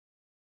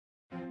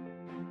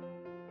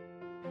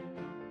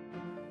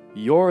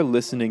You're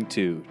listening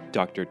to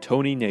Dr.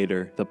 Tony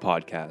Nader, the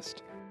podcast,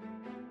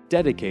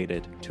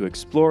 dedicated to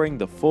exploring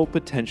the full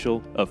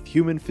potential of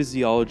human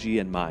physiology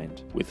and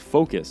mind, with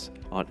focus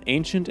on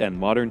ancient and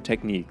modern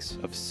techniques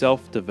of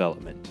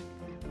self-development.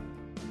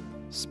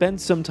 Spend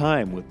some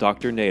time with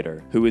Dr.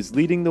 Nader, who is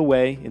leading the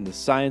way in the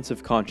science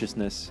of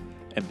consciousness,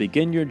 and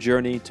begin your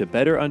journey to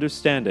better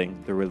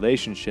understanding the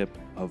relationship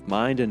of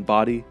mind and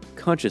body,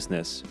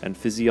 consciousness, and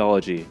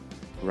physiology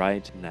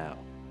right now.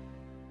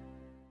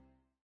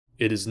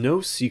 It is no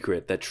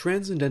secret that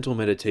transcendental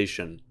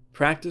meditation,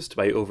 practiced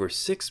by over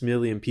 6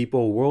 million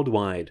people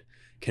worldwide,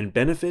 can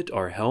benefit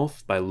our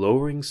health by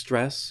lowering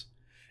stress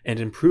and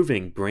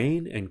improving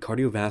brain and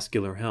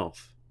cardiovascular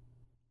health.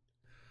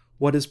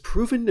 What is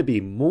proven to be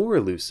more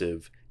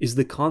elusive is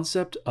the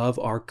concept of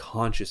our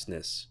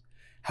consciousness,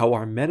 how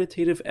our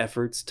meditative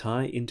efforts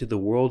tie into the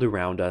world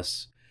around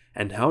us,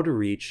 and how to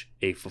reach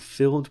a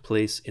fulfilled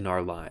place in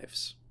our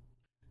lives.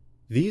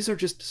 These are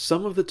just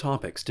some of the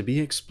topics to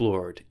be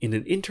explored in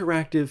an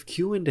interactive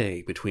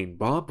Q&A between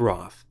Bob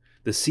Roth,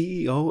 the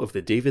CEO of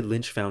the David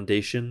Lynch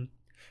Foundation,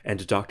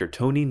 and Dr.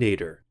 Tony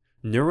Nader,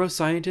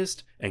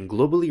 neuroscientist and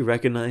globally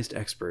recognized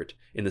expert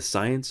in the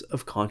science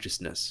of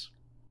consciousness.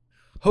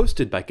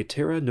 Hosted by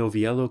Katera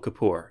Noviello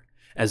Kapoor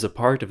as a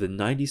part of the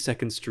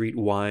 92nd Street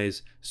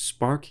Y's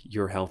Spark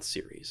Your Health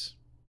series.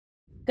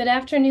 Good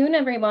afternoon,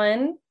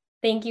 everyone.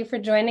 Thank you for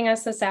joining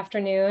us this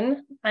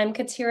afternoon. I'm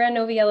Katera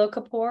Noviello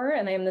Kapoor,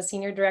 and I am the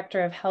Senior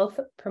Director of Health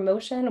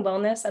Promotion,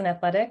 Wellness, and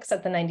Athletics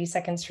at the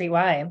 92nd Street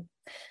Y.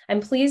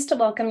 I'm pleased to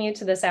welcome you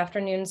to this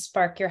afternoon's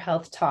Spark Your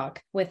Health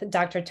talk with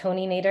Dr.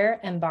 Tony Nader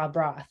and Bob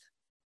Roth.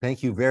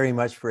 Thank you very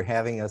much for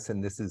having us,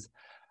 and this is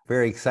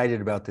very excited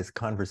about this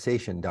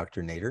conversation,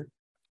 Dr. Nader.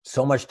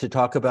 So much to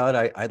talk about.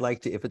 I'd like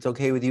to, if it's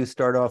okay with you,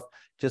 start off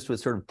just with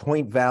sort of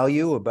point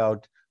value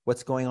about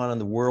what's going on in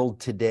the world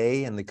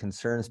today and the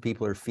concerns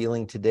people are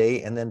feeling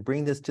today, and then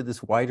bring this to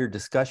this wider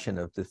discussion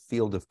of the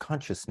field of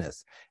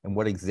consciousness and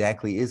what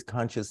exactly is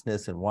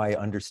consciousness and why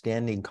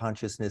understanding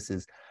consciousness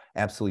is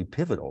absolutely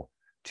pivotal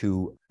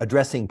to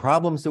addressing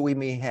problems that we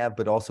may have,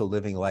 but also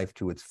living life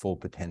to its full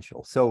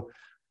potential. So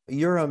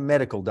you're a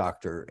medical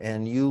doctor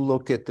and you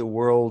look at the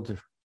world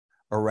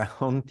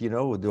around,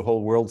 the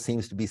whole world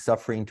seems to be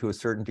suffering to a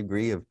certain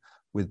degree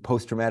with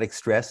post-traumatic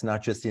stress,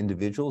 not just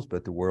individuals,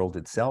 but the world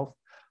itself.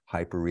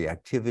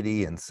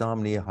 Hyperreactivity,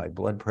 insomnia, high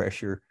blood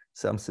pressure,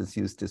 substance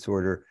use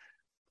disorder.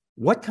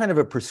 What kind of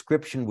a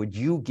prescription would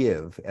you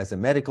give as a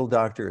medical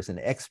doctor, as an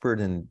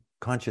expert in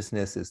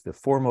consciousness, as the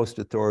foremost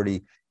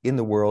authority in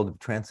the world of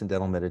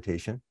transcendental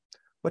meditation?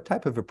 What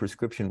type of a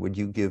prescription would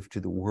you give to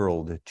the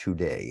world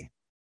today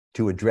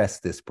to address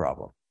this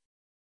problem?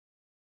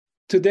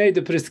 Today,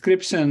 the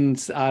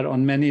prescriptions are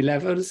on many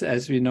levels,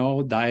 as we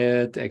know: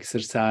 diet,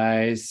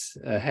 exercise,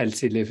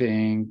 healthy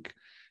living,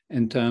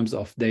 in terms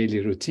of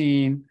daily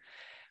routine.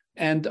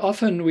 And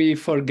often we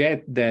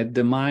forget that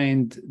the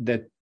mind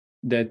that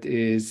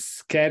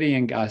is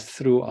carrying us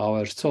through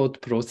our thought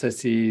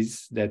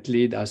processes that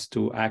lead us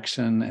to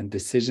action and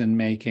decision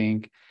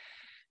making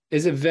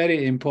is a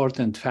very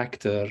important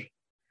factor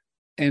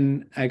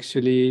in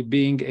actually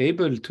being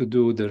able to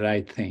do the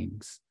right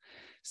things.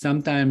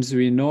 Sometimes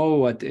we know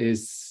what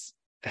is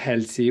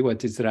healthy,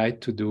 what is right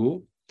to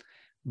do,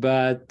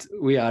 but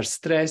we are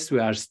stressed, we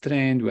are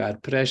strained, we are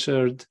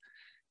pressured,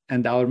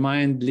 and our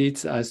mind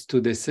leads us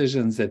to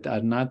decisions that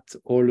are not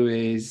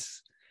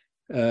always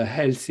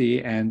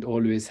healthy and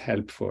always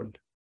helpful.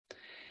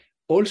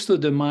 Also,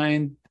 the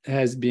mind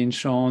has been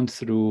shown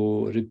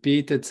through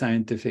repeated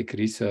scientific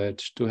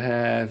research to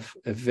have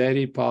a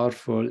very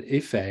powerful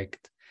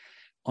effect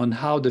on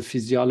how the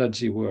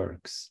physiology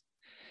works.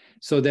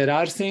 So there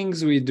are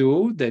things we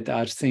do that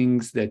are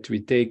things that we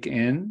take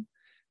in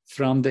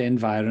from the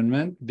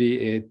environment, be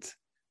it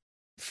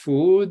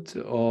food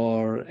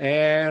or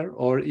air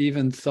or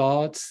even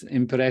thoughts,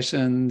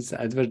 impressions,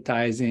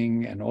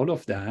 advertising, and all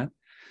of that,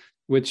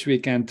 which we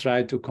can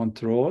try to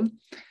control.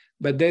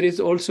 But there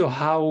is also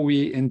how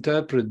we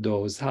interpret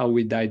those, how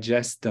we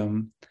digest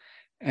them,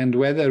 and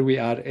whether we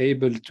are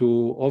able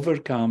to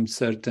overcome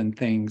certain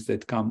things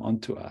that come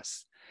onto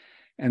us.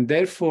 And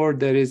therefore,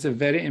 there is a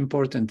very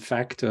important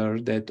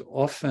factor that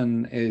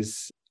often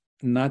is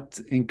not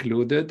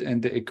included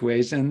in the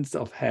equations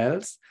of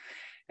health,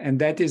 and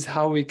that is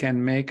how we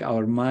can make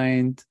our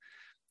mind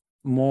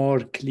more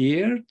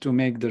clear to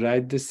make the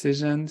right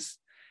decisions,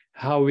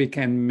 how we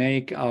can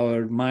make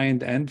our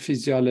mind and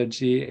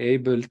physiology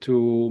able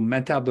to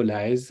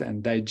metabolize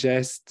and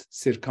digest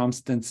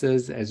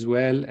circumstances, as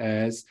well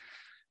as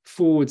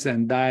foods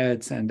and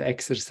diets and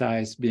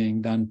exercise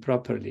being done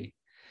properly.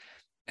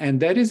 And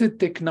there is a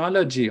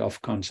technology of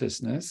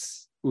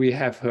consciousness. We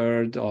have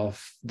heard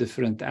of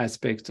different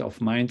aspects of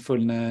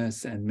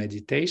mindfulness and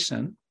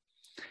meditation.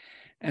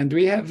 And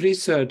we have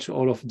researched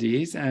all of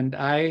these, and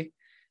I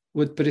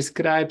would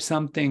prescribe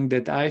something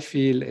that I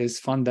feel is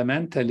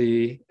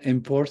fundamentally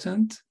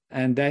important,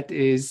 and that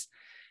is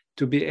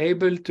to be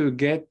able to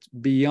get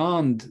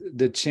beyond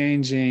the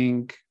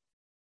changing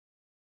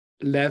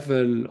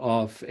level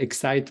of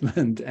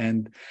excitement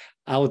and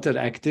outer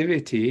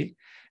activity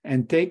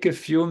and take a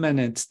few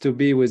minutes to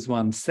be with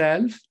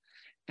oneself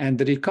and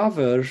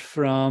recover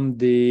from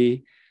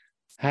the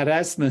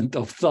harassment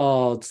of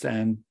thoughts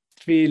and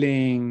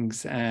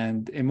feelings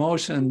and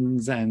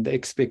emotions and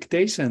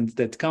expectations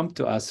that come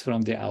to us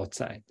from the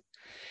outside.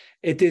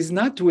 It is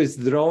not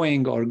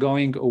withdrawing or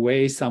going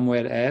away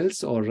somewhere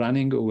else or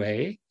running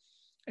away.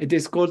 It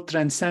is called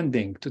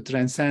transcending. To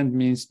transcend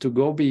means to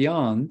go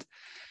beyond,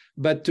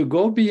 but to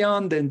go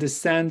beyond in the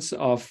sense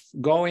of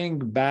going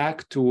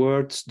back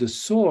towards the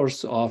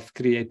source of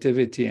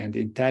creativity and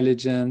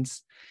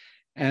intelligence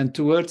and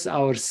towards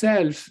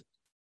ourself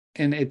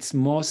in its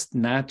most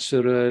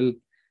natural,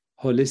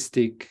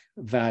 holistic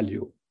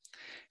value.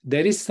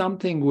 There is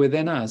something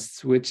within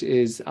us, which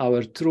is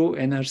our true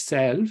inner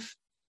self,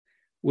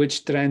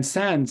 which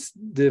transcends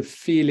the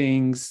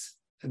feelings,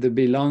 the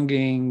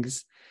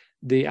belongings,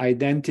 the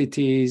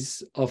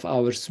identities of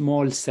our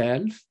small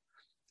self,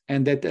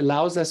 and that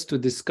allows us to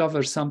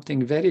discover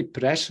something very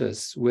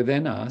precious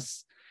within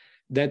us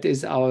that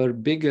is our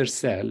bigger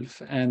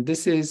self. And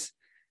this is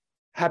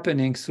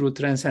happening through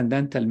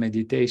transcendental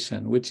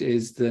meditation, which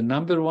is the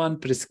number one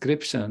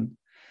prescription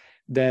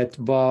that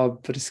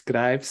Bob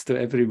prescribes to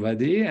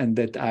everybody, and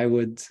that I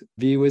would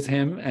be with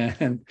him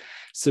and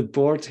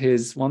support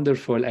his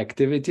wonderful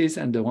activities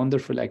and the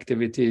wonderful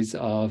activities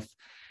of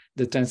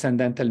the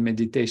transcendental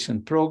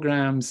meditation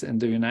programs in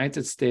the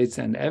United States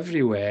and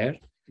everywhere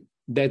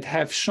that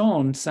have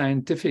shown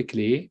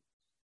scientifically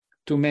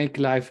to make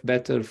life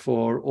better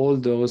for all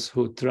those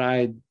who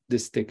tried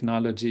this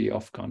technology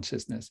of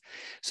consciousness.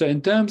 So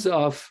in terms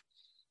of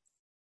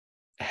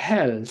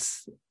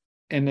health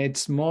in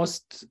its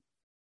most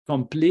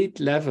complete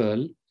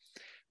level,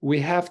 we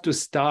have to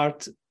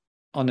start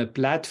on a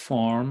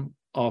platform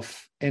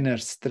of inner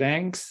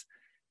strength,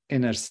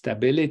 inner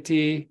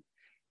stability,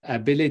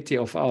 ability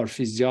of our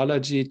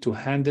physiology to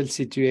handle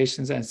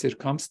situations and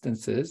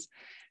circumstances.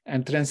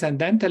 And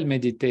transcendental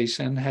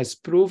meditation has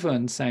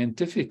proven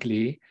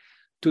scientifically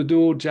to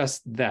do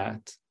just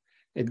that.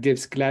 It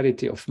gives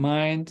clarity of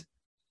mind,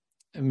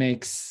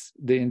 makes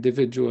the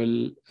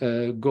individual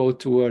go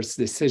towards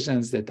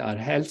decisions that are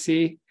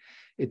healthy.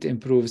 It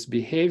improves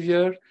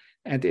behavior,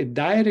 and it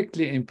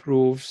directly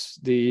improves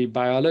the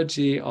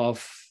biology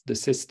of the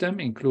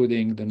system,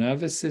 including the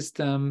nervous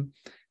system,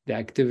 the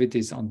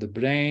activities on the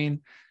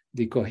brain,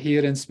 the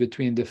coherence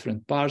between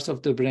different parts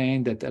of the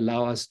brain that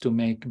allow us to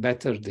make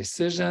better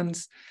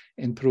decisions,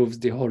 improves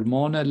the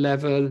hormonal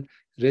level,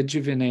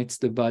 rejuvenates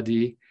the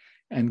body,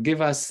 and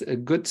give us a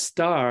good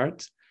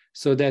start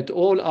so that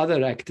all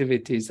other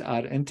activities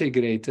are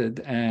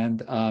integrated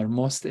and are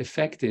most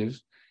effective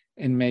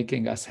in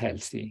making us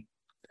healthy.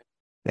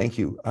 Thank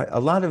you. A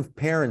lot of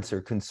parents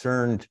are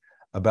concerned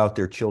about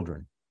their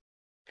children,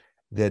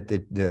 that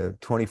the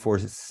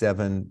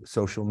 24/7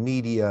 social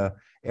media,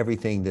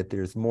 everything, that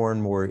there's more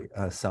and more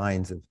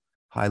signs of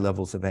high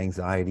levels of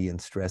anxiety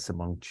and stress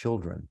among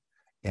children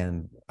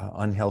and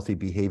unhealthy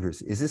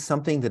behaviors. Is this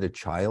something that a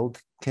child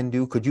can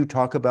do? Could you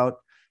talk about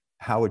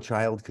how a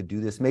child could do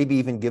this? Maybe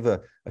even give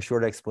a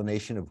short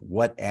explanation of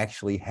what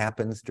actually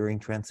happens during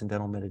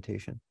transcendental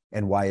meditation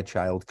and why a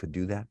child could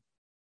do that.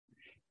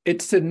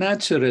 It's a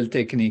natural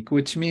technique,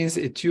 which means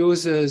it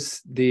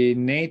uses the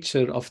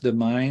nature of the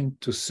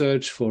mind to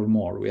search for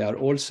more. We are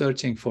all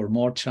searching for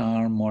more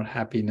charm, more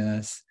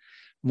happiness,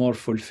 more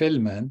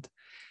fulfillment,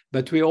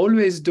 but we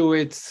always do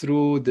it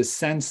through the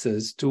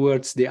senses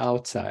towards the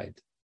outside.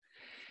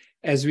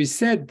 As we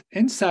said,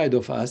 inside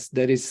of us,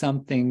 there is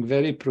something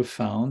very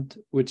profound,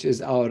 which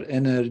is our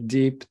inner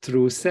deep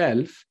true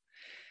self,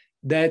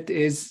 that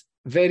is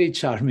very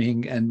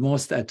charming and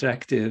most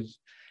attractive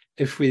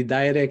if we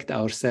direct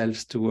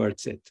ourselves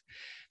towards it.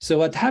 So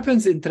what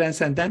happens in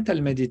transcendental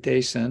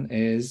meditation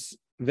is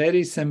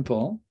very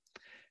simple.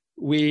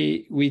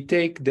 We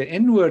take the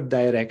inward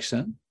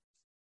direction.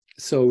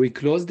 So we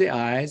close the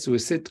eyes, we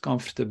sit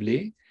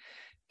comfortably,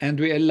 and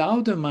we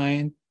allow the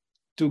mind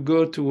to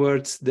go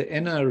towards the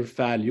inner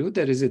value.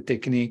 There is a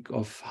technique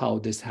of how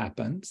this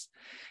happens.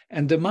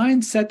 And the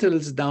mind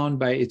settles down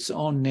by its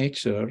own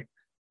nature,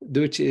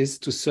 which is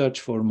to search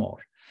for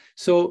more.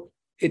 So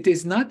it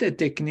is not a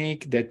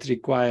technique that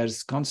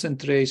requires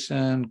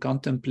concentration,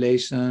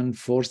 contemplation,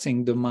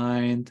 forcing the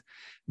mind,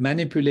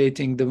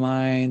 manipulating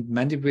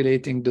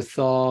the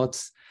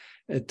thoughts,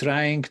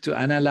 trying to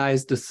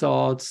analyze the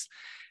thoughts.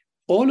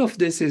 All of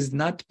this is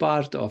not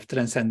part of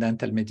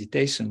transcendental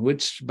meditation,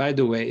 which, by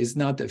the way, is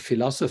not a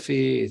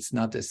philosophy, it's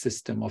not a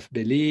system of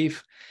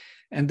belief.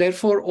 And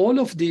therefore, all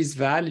of these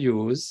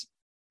values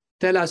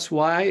tell us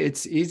why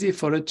it's easy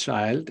for a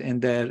child in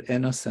their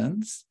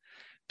innocence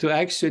to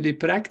actually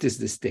practice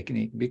this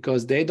technique,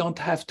 because they don't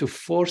have to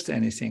force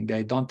anything.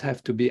 They don't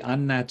have to be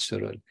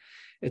unnatural.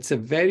 It's a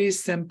very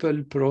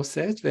simple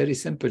process, very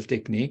simple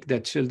technique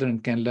that children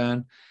can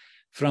learn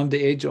from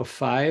the age of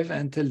 5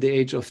 until the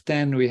age of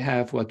 10. We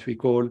have what we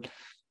call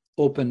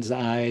opens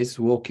eyes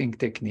walking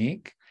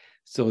technique.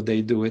 So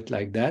they do it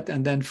like that.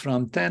 And then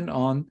from 10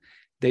 on,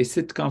 they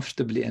sit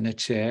comfortably in a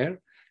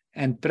chair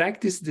and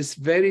practice this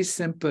very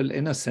simple,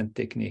 innocent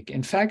technique.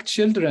 In fact,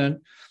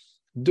 children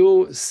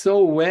do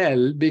so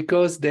well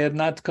because they're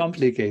not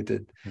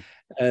complicated.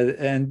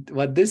 And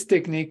what this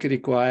technique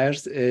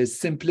requires is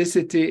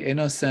simplicity,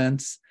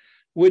 innocence,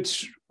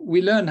 which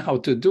we learn how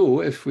to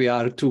do if we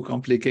are too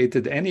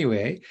complicated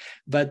anyway.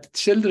 But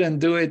children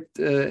do it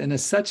in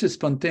such a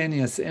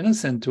spontaneous,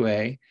 innocent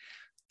way,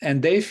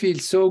 and they feel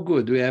so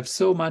good. We have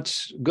so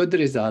much good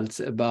results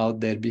about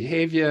their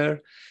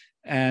behavior.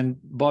 And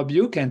Bob,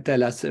 you can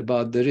tell us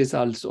about the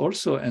results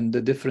also in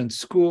the different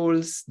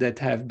schools that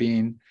have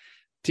been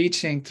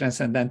teaching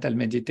transcendental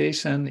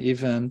meditation,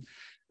 even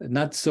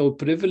not so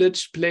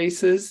privileged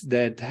places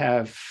that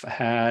have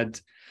had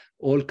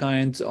all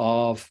kinds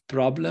of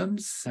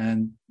problems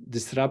and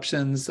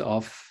disruptions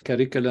of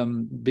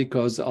curriculum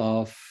because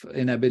of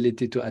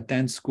inability to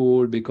attend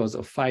school, because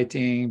of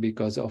fighting,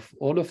 because of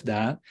all of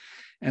that,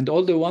 and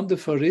all the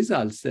wonderful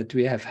results that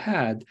we have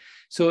had.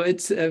 So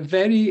it's a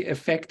very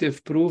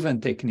effective, proven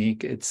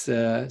technique. It's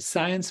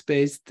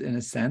science-based in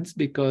a sense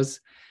because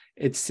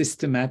it's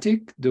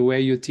systematic. The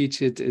way you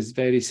teach it is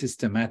very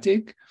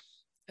systematic.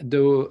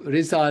 The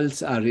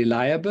results are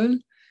reliable,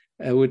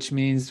 which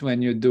means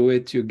when you do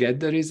it, you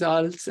get the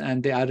results,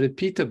 and they are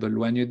repeatable.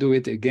 When you do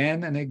it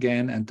again and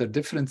again under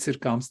different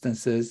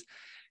circumstances,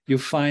 you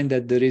find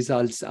that the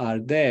results are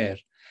there.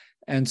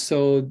 And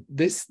so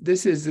this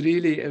is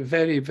really a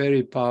very,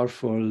 very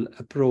powerful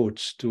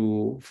approach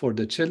for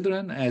the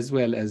children as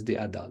well as the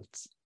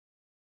adults.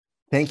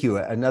 Thank you.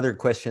 Another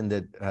question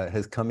that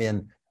has come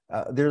in.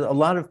 There's a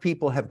lot of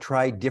people have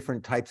tried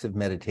different types of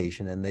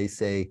meditation, and they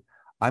say,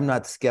 I'm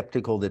not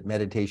skeptical that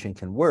meditation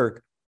can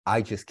work.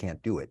 I just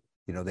can't do it.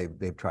 You know,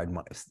 they've tried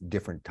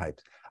different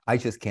types. I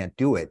just can't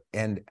do it.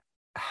 And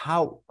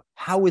how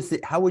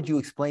would you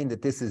explain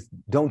that this is,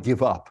 don't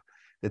give up,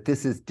 that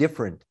this is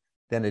different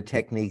than a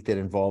technique that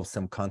involves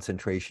some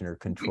concentration or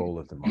control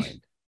of the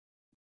mind?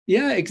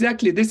 Yeah,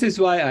 exactly. This is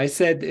why I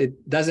said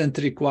it doesn't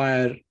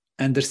require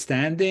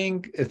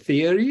understanding a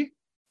theory.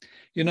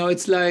 You know,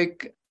 it's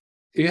like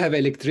you have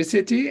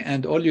electricity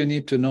and all you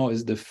need to know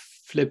is to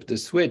flip the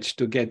switch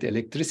to get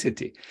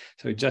electricity.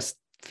 So you just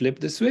flip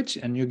the switch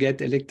and you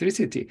get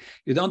electricity.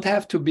 You don't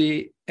have to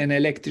be an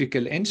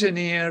electrical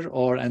engineer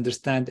or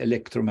understand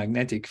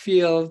electromagnetic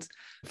fields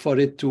for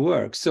it to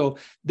work. So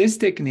this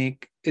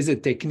technique is a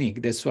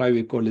technique. That's why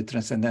we call it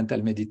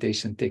transcendental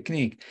meditation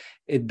technique.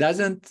 It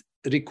doesn't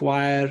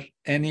require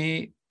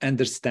any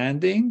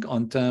understanding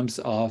on terms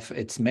of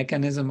its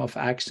mechanism of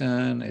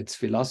action, its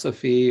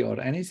philosophy, or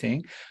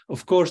anything.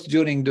 Of course,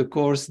 during the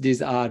course,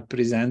 these are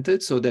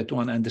presented so that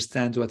one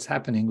understands what's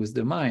happening with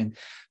the mind.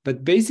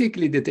 But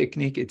basically, the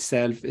technique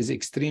itself is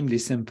extremely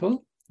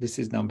simple. This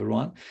is number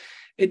one.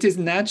 It is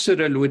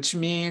natural, which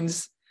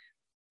means,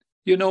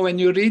 you know, when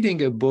you're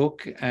reading a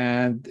book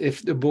and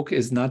if the book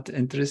is not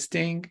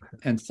interesting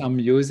and some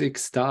music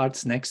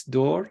starts next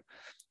door,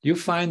 you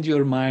find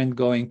your mind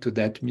going to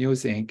that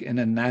music in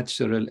a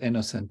natural,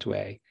 innocent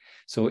way.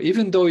 So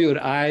even though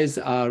your eyes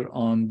are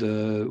on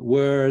the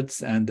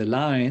words and the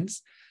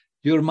lines,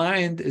 your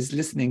mind is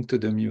listening to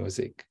the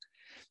music.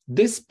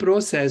 This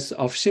process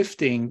of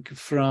shifting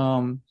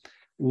from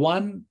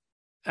one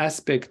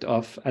aspect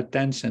of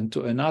attention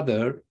to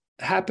another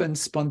happens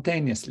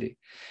spontaneously.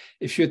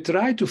 If you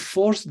try to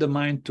force the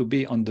mind to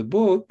be on the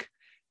book,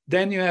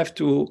 then you have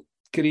to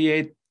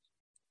create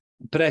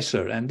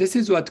pressure. And this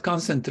is what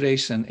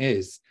concentration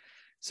is.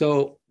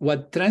 So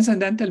what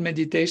transcendental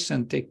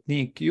meditation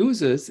technique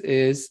uses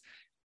is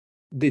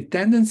the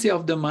tendency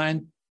of the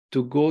mind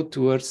to go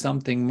towards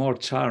something more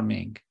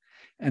charming.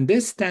 And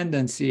this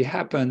tendency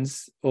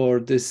happens,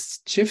 or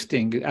this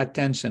shifting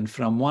attention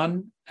from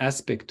one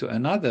aspect to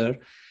another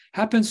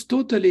happens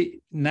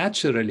totally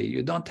naturally.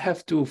 You don't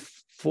have to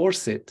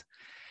force it.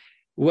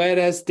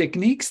 Whereas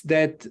techniques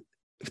that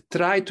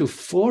try to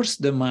force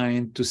the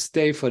mind to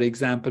stay, for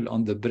example,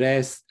 on the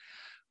breath,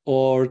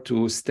 or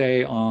to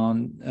stay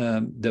on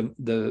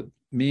the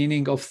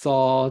meaning of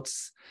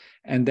thoughts,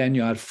 and then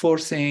you are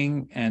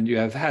forcing and you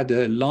have had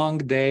a long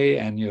day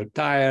and you're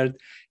tired,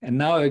 and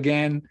now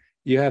again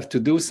you have to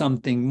do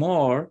something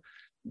more,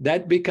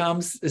 that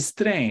becomes a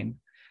strain.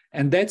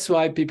 And that's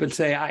why people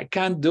say, I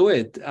can't do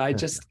it. I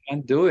just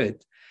can't do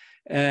it.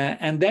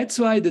 And that's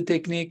why the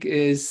technique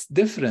is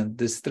different.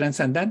 This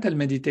transcendental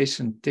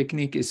meditation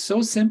technique is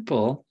so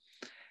simple.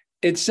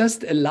 It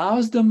just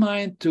allows the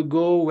mind to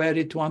go where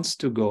it wants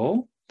to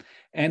go,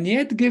 and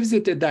yet gives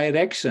it a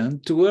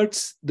direction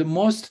towards the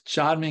most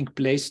charming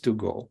place to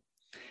go.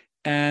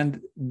 And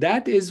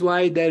that is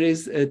why there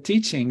is a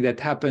teaching that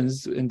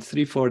happens in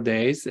 3-4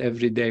 days,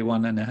 every day,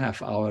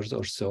 1.5 hours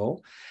or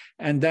so.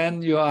 And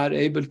then you are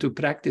able to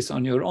practice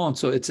on your own.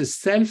 So it's a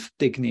self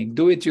technique,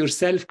 do it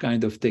yourself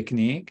kind of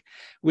technique,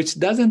 which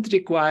doesn't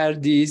require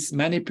these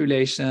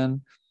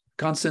manipulation,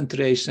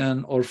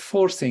 concentration, or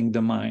forcing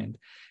the mind.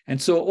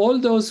 And so all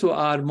those who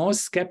are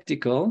most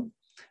skeptical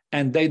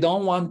and they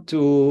don't want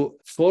to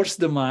force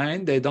the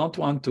mind, they don't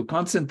want to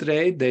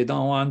concentrate, they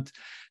don't want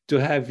to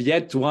have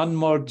yet one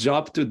more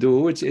job to do,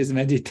 which is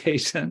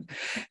meditation,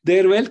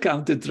 they're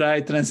welcome to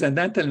try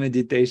transcendental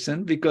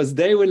meditation, because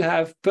they will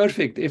have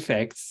perfect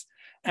effects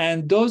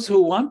And those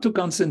who want to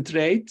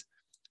concentrate,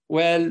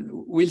 well,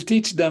 we'll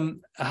teach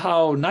them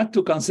how not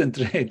to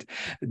concentrate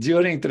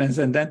during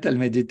transcendental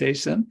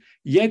meditation,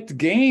 yet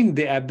gain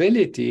the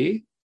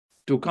ability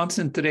to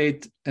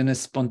concentrate in a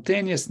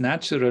spontaneous,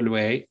 natural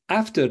way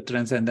after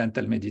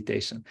transcendental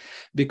meditation.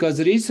 Because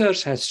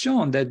research has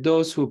shown that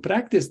those who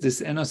practice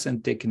this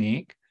innocent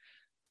technique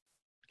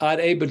are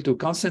able to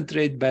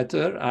concentrate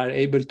better, are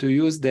able to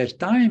use their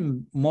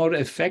time more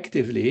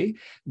effectively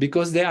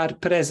because they are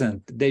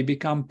present. They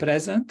become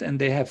present and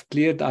they have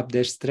cleared up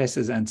their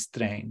stresses and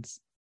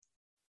strains.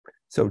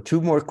 So 2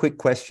 more quick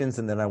questions,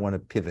 and then I want to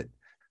pivot.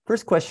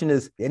 First question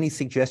is, any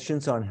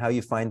suggestions on how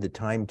you find the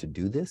time to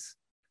do this?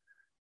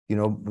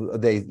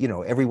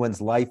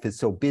 Everyone's life is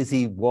so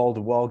busy, wall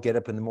to wall, get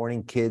up in the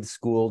morning, kids,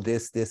 school,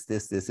 this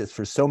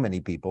for so many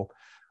people.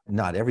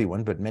 Not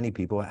everyone, but many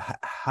people.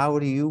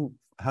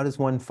 How does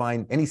one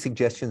find any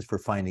suggestions for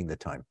finding the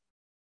time?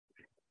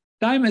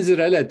 Time is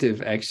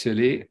relative,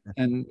 actually.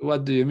 And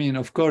what do you mean?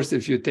 Of course,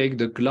 if you take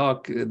the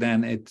clock,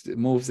 then it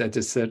moves at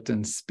a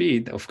certain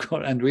speed, of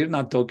course. And we're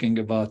not talking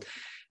about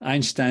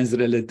Einstein's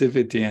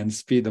relativity and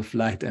speed of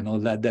light and all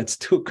that. That's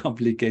too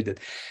complicated.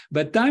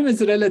 But time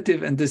is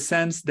relative in the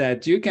sense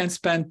that you can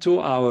spend 2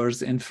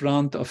 hours in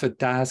front of a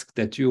task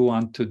that you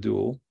want to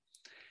do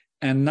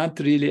and not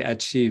really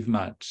achieve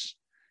much.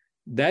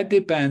 That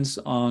depends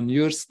on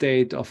your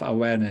state of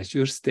awareness,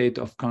 your state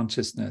of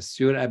consciousness,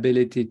 your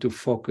ability to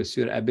focus,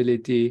 your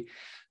ability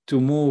to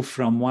move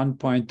from one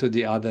point to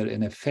the other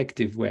in an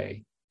effective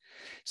way.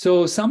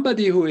 So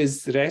somebody who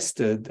is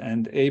rested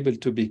and able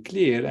to be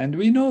clear, and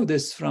we know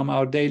this from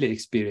our daily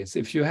experience.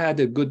 If you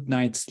had a good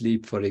night's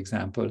sleep, for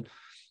example,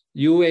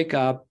 you wake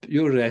up,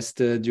 you're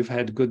rested, you've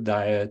had good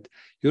diet,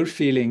 you're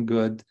feeling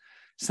good,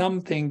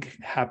 something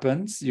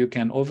happens, you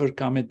can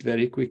overcome it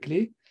very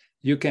quickly.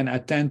 You can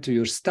attend to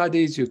your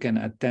studies, you can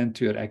attend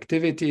to your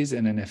activities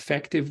in an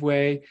effective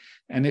way.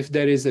 And if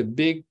there is a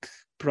big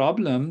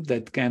problem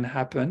that can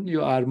happen,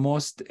 you are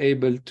most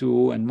able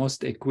to and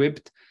most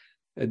equipped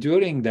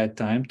during that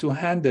time to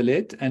handle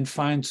it and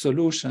find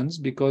solutions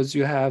because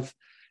you have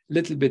a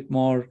little bit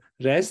more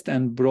rest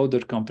and broader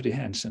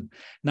comprehension.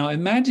 Now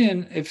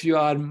imagine if you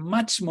are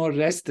much more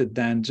rested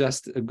than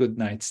just a good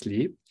night's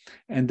sleep.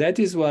 And that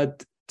is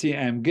what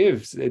TM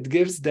gives. It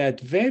gives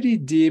that very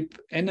deep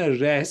inner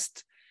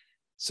rest.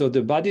 So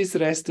the body is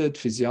rested,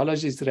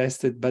 physiology is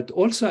rested, but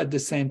also at the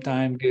same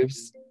time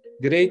gives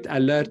great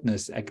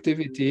alertness.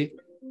 Activity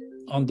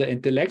on the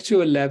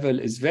intellectual level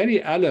is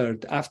very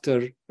alert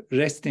after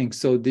resting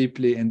so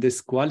deeply in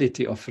this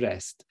quality of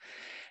rest.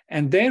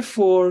 And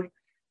therefore,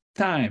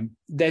 time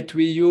that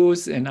we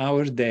use in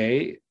our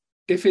day,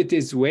 if it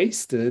is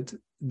wasted,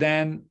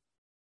 then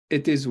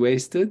it is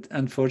wasted,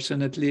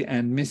 unfortunately,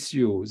 and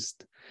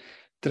misused.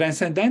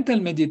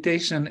 Transcendental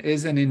meditation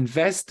is an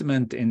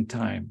investment in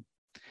time,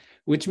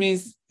 which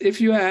means if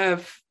you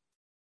have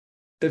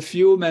a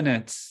few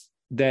minutes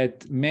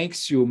that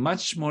makes you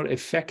much more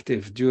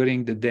effective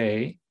during the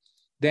day,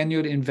 then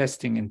you're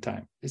investing in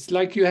time. It's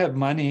like you have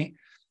money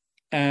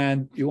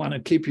and you want to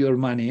keep your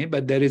money,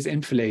 but there is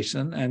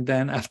inflation. And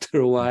then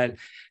after a while,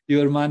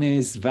 your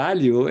money's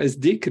value is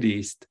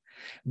decreased.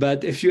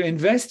 But if you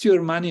invest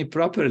your money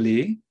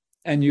properly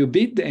and you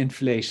beat the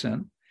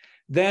inflation,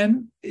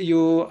 then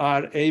you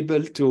are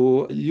able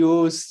to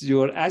use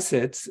your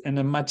assets in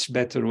a much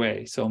better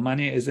way. So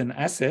money is an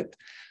asset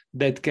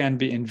that can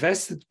be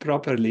invested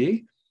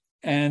properly.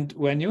 And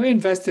when you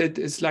invest it,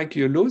 it's like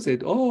you lose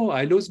it. Oh,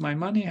 I lose my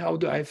money. How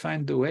do I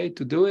find the way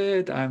to do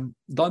it? I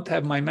don't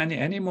have my money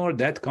anymore.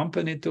 That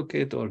company took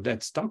it, or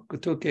that stock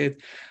took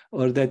it,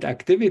 or that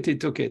activity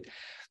took it.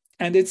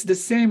 And it's the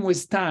same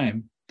with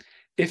time.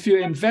 If you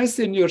invest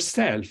in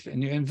yourself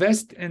and you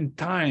invest in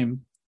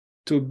time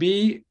to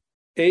be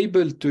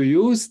able to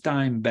use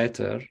time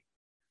better,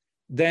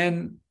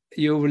 then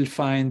you will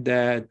find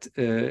that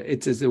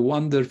it is a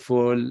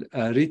wonderful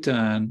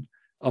return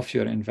of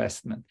your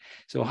investment.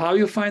 So how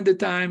you find the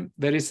time?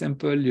 Very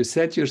simple. You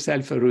set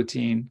yourself a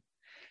routine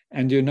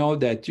and you know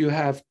that you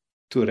have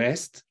to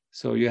rest.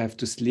 So you have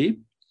to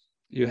sleep,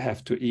 you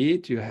have to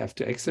eat, you have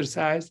to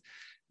exercise,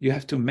 you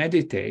have to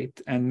meditate.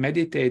 And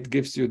meditate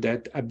gives you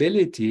that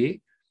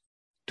ability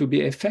to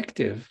be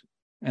effective.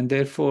 And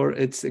therefore,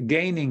 it's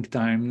gaining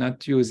time,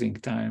 not using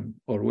time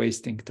or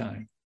wasting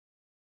time.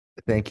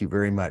 Thank you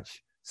very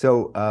much.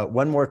 So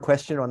one more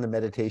question on the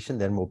meditation,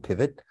 then we'll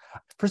pivot.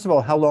 First of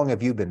all, how long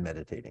have you been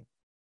meditating?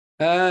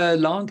 A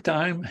long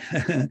time.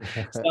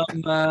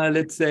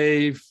 Let's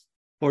say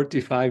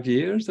 45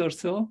 years or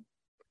so.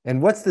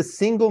 And what's the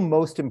single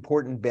most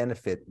important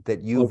benefit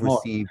that you've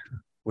received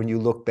when you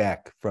look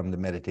back from the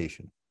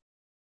meditation?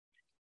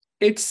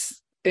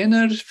 It's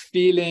inner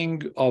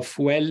feeling of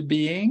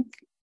well-being,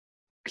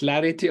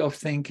 clarity of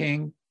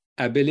thinking,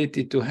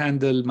 ability to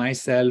handle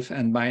myself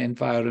and my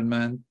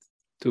environment,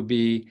 to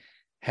be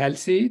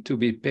healthy, to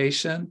be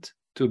patient,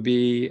 to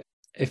be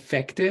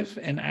effective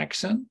in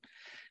action.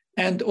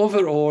 And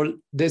overall,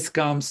 this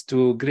comes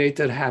to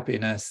greater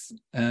happiness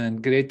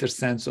and greater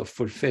sense of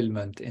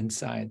fulfillment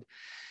inside.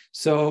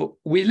 So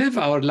we live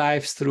our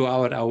lives through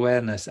our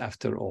awareness,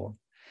 after all.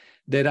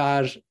 There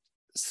are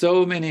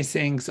so many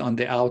things on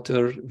the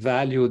outer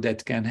value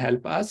that can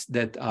help us,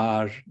 that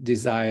are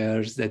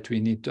desires that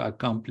we need to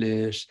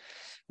accomplish,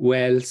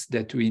 wealth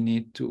that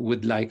we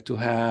would like to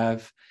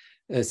have,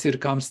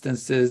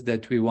 circumstances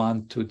that we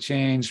want to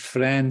change,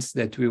 friends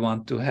that we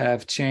want to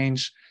have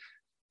change,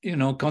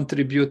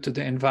 contribute to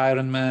the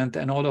environment,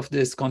 and all of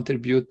this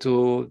contribute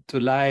to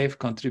life,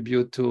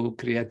 contribute to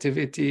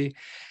creativity.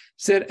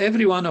 So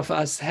every one of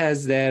us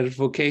has their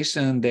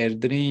vocation, their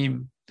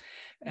dream,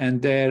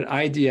 and their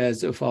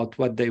ideas about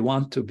what they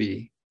want to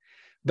be.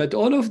 But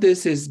all of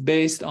this is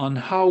based on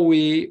how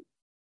we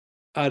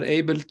are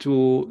able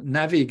to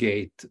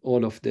navigate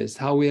all of this,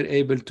 how we are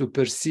able to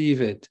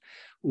perceive it.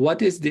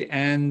 What is the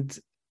end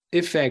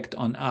effect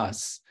on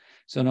us?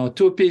 So now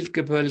two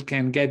people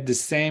can get the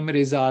same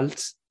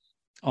results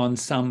on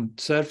some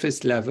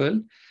surface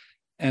level,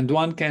 and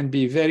one can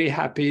be very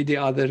happy, the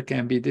other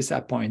can be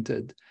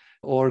disappointed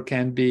or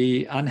can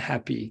be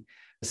unhappy.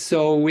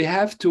 So we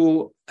have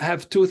to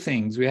have two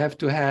things. We have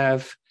to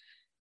have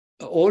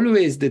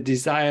always the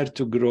desire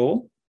to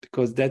grow,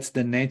 because that's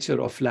the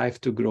nature of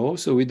life, to grow.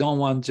 So we don't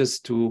want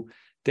just to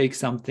take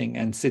something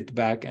and sit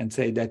back and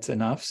say that's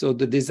enough. So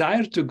the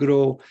desire to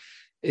grow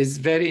is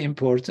very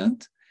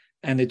important,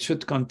 and it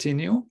should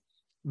continue.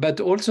 But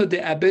also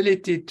the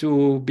ability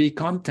to be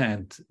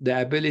content,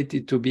 the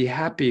ability to be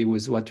happy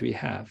with what we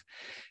have.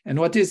 And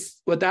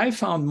what I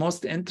found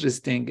most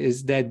interesting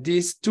is that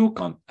these two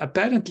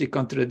apparently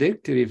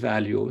contradictory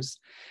values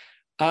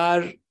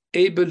are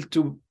able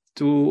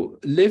to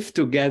live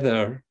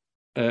together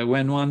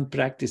when one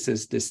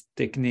practices this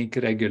technique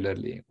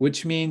regularly,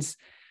 which means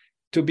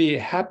to be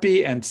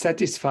happy and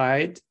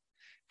satisfied,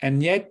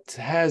 and yet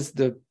has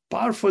the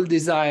powerful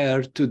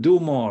desire to do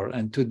more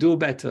and to do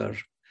better.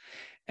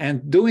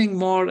 And doing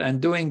more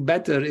and doing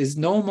better is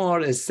no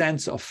more a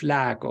sense of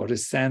lack or a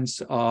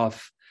sense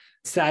of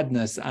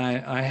sadness.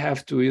 I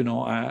have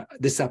to,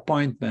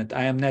 disappointment.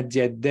 I am not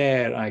yet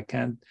there. I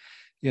can't,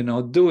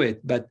 do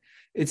it. But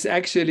it's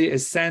actually a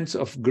sense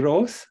of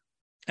growth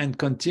and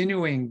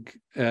continuing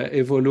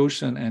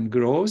evolution and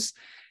growth,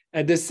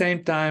 at the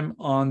same time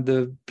on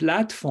the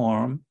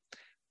platform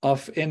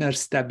of inner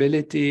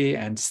stability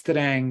and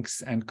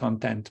strength and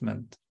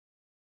contentment.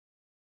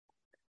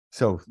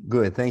 So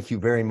good. Thank you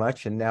very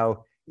much. And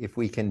now if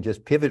we can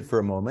just pivot for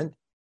a moment,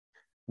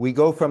 we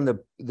go from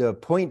the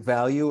point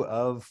value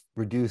of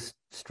reduced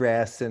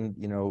stress and,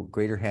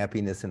 greater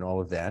happiness and all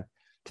of that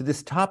to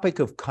this topic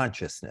of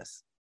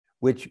consciousness,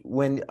 which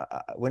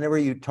whenever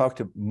you talk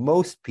to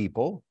most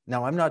people,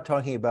 now I'm not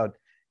talking about,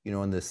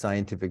 in the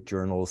scientific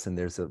journals, and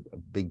there's a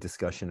big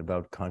discussion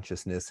about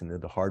consciousness and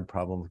the hard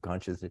problem of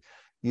consciousness.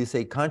 You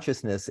say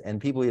consciousness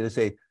and people either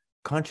say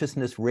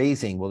consciousness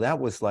raising. Well, that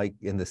was like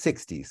in the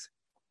 60s.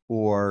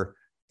 Or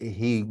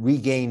he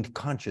regained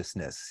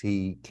consciousness.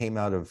 He came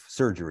out of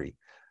surgery.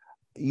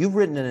 You've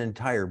written an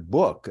entire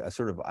book,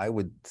 I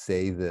would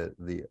say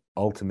the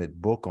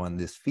ultimate book on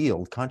this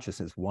field,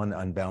 Consciousness, One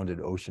Unbounded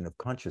Ocean of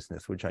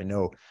Consciousness, which I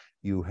know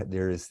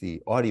there is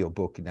the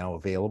audiobook now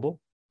available,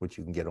 which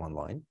you can get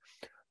online.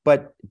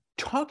 But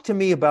talk to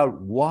me about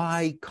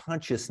why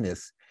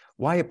consciousness,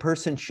 why a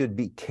person should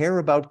care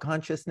about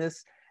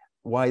consciousness,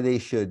 why they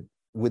should,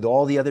 with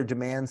all the other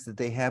demands that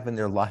they have in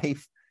their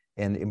life,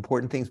 and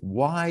important things,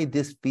 why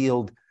this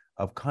field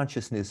of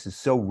consciousness is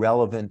so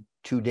relevant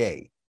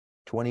today,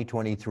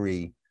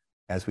 2023,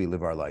 as we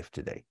live our life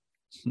today.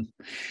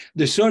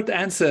 The short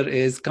answer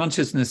is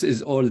consciousness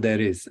is all there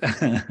is.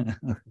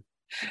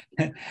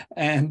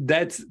 And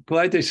that's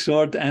quite a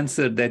short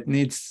answer that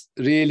needs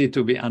really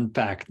to be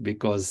unpacked,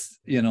 because,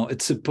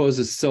 it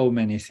supposes so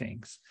many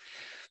things.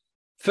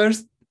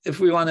 First, if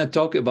we want to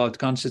talk about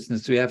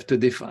consciousness, we have to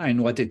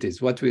define what it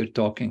is, what we're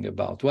talking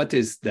about. What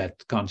is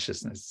that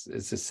consciousness?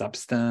 It's a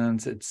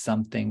substance, it's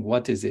something.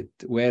 What is it?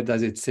 Where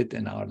does it sit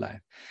in our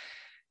life?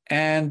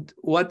 And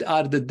what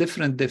are the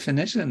different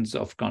definitions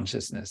of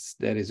consciousness?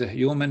 There is a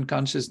human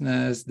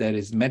consciousness, there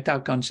is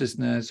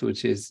meta-consciousness,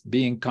 which is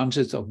being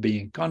conscious of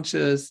being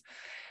conscious.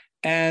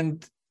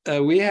 And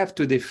we have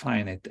to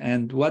define it.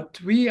 And what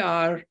we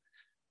are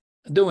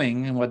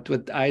doing, and what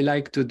I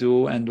like to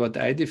do and what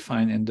I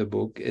define in the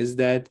book, is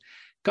that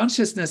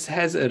consciousness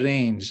has a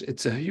range.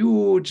 It's a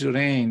huge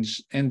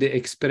range in the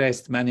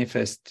expressed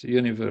manifest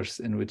universe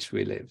in which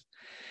we live.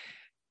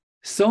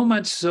 So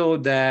much so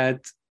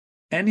that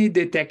any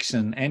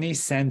detection, any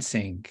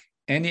sensing,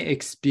 any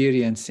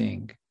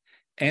experiencing,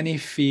 any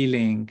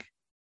feeling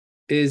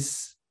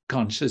is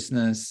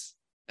consciousness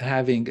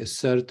having a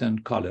certain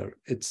color.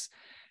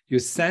 You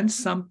sense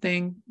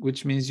something,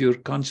 which means you're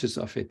conscious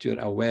of it, you're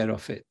aware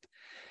of it.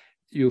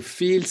 You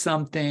feel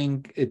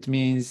something, it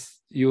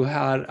means you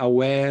are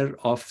aware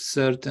of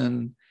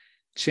certain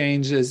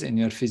changes in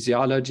your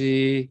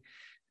physiology,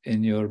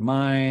 in your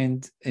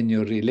mind, in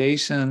your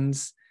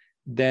relations,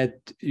 that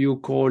you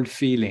call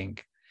feeling.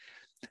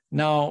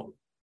 Now,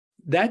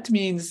 that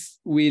means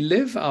we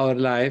live our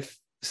life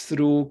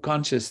through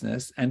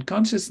consciousness, and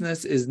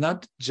consciousness is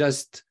not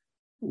just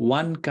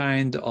one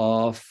kind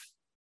of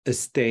a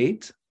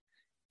state.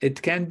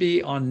 It can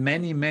be on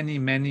many, many,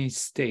 many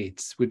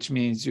states, which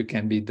means you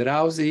can be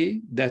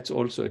drowsy. That's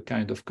also a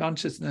kind of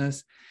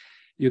consciousness.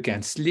 You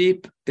can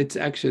sleep. It's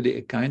actually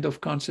a kind of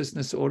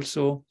consciousness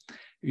also.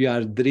 You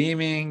are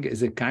dreaming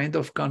is a kind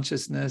of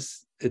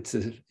consciousness. It's,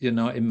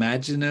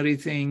 imaginary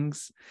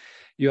things.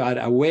 You are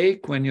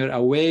awake. When you're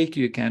awake,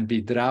 you can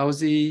be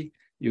drowsy.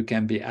 You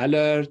can be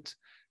alert.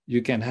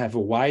 You can have a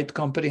wide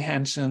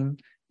comprehension.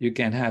 You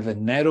can have a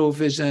narrow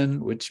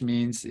vision, which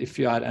means if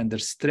you are under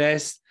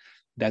stress,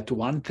 that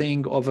one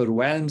thing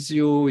overwhelms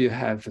you, you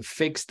have a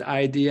fixed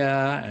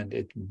idea and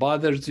it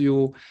bothers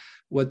you.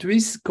 What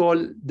we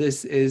call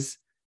this is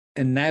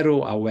a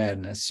narrow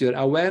awareness. Your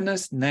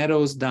awareness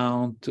narrows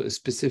down to a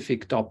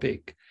specific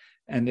topic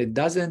and it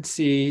doesn't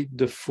see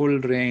the full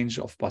range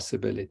of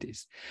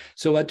possibilities.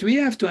 So what we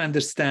have to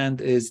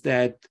understand is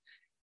that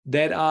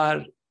there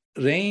are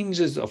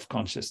ranges of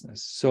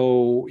consciousness.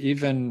 So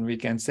even we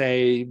can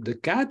say the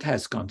cat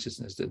has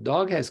consciousness, the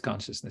dog has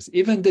consciousness,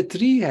 even the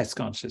tree has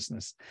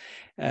consciousness,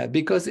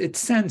 because it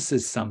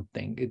senses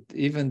something.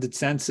 It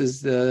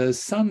senses the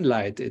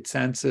sunlight, it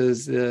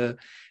senses the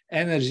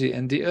energy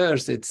in the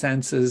earth, it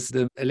senses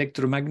the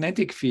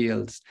electromagnetic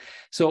fields.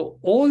 So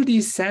all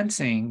these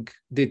sensing,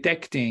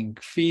 detecting,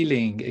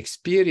 feeling,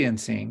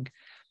 experiencing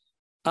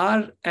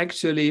are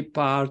actually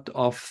part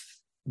of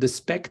the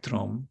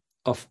spectrum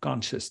of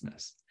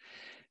consciousness.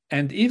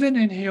 And even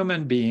in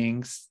human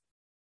beings,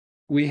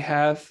 we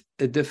have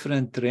a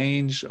different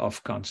range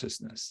of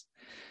consciousness.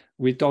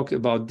 We talked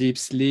about deep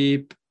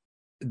sleep,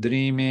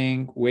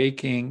 dreaming,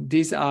 waking.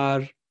 These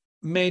are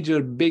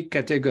major big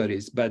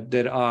categories, but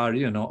there are,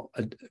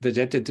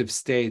 vegetative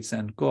states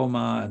and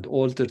coma and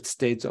altered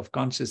states of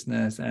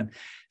consciousness and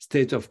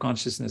state of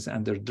consciousness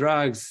under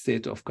drugs,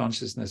 state of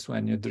consciousness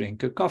when you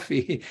drink a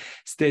coffee,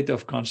 state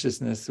of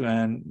consciousness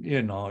when,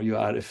 you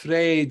are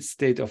afraid,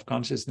 state of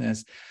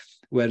consciousness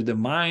where the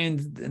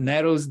mind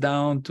narrows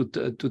down to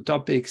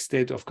topic,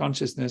 state of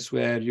consciousness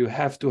where you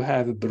have to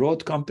have a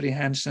broad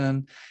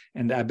comprehension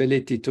and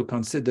ability to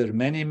consider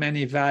many,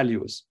 many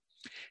values.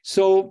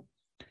 So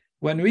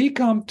when we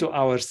come to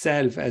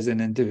ourselves as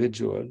an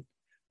individual,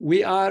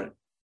 we are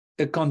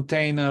a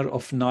container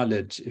of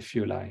knowledge, if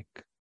you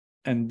like.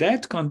 And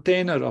that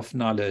container of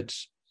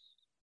knowledge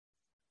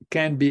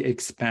can be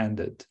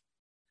expanded.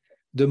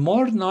 The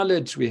more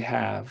knowledge we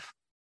have,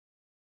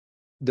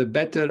 the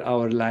better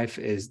our life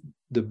is,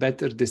 the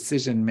better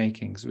decision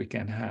makings we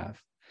can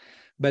have.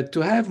 But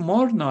to have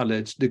more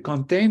knowledge, the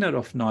container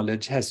of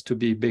knowledge has to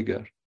be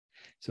bigger.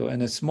 So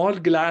in a small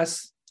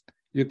glass,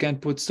 you can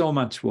put so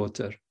much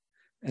water.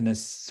 In a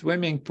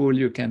swimming pool,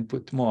 you can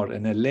put more.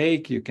 In a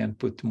lake, you can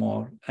put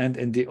more. And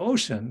in the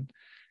ocean,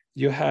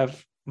 you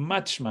have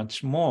much,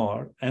 much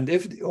more. And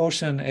if the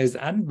ocean is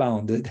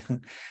unbounded,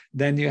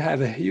 then you have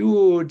a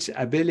huge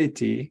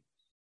ability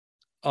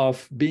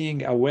of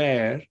being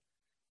aware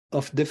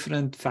of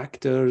different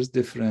factors,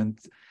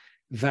 different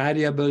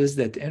variables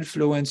that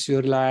influence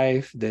your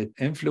life, that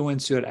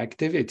influence your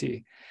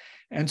activity.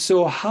 And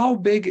so how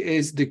big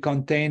is the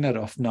container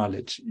of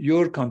knowledge,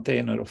 your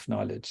container of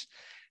knowledge?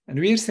 And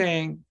we're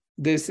saying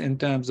this in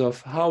terms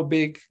of how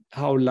big,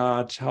 how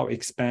large, how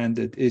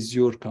expanded is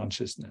your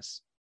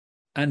consciousness.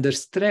 Under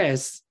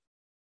stress,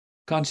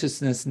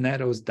 consciousness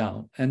narrows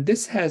down. And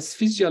this has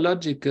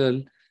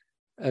physiological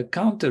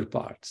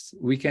counterparts.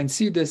 We can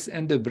see this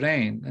in the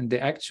brain, in the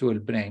actual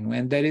brain.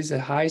 When there is a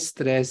high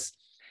stress,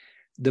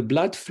 the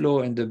blood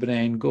flow in the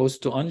brain goes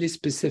to only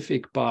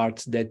specific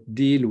parts that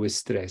deal with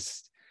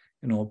stress.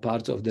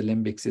 Parts of the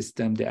limbic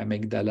system, the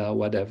amygdala,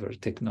 whatever,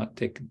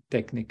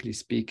 technically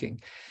speaking.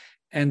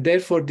 And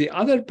therefore, the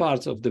other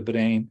parts of the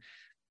brain,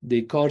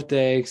 the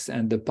cortex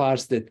and the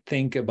parts that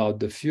think about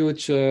the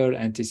future,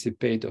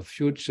 anticipate of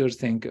future,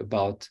 think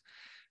about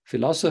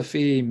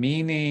philosophy,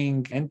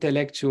 meaning,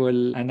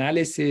 intellectual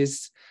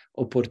analysis,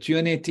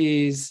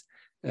 opportunities,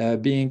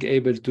 being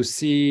able to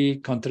see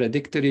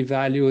contradictory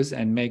values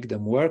and make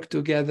them work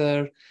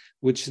together,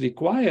 which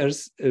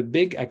requires a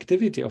big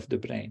activity of the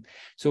brain.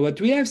 So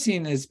what we have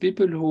seen is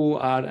people who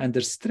are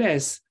under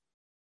stress,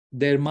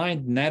 their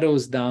mind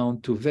narrows down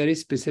to very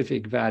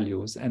specific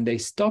values and they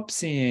stop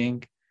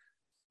seeing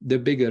the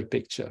bigger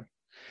picture.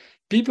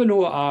 People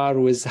who are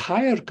with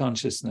higher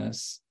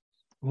consciousness,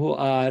 who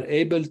are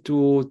able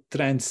to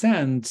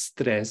transcend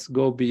stress,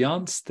 go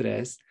beyond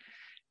stress,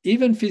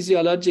 even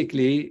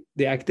physiologically,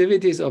 the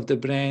activities of the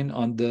brain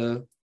on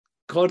the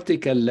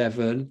cortical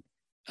level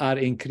are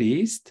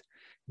increased.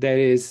 There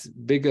is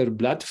bigger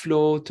blood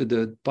flow to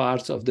the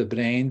parts of the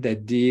brain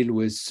that deal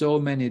with so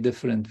many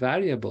different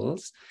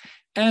variables.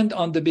 And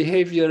on the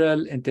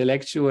behavioral,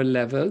 intellectual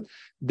level,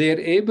 they're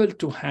able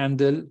to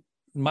handle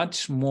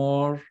much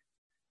more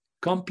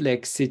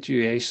complex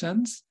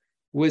situations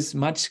with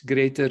much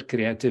greater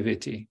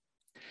creativity.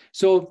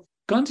 So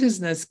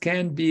consciousness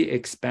can be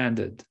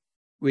expanded.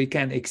 We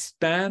can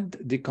expand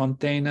the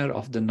container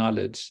of the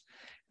knowledge,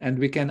 and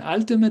we can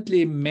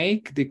ultimately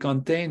make the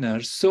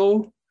container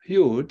so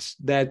huge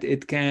that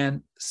it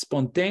can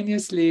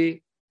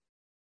spontaneously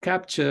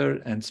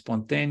capture and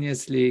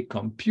spontaneously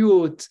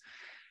compute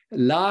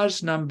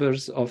large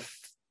numbers of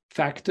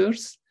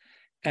factors,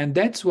 and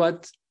that's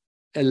what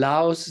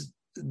allows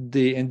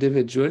the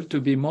individual to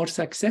be more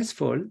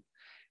successful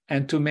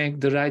and to make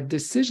the right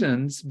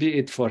decisions, be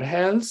it for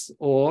health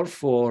or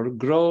for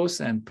growth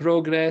and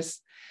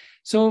progress.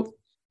 So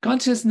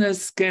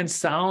consciousness can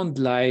sound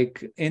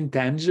like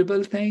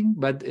intangible thing,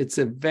 but it's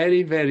a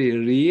very, very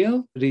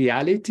real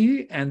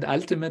reality. And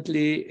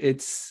ultimately,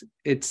 it's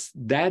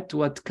that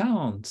what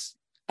counts.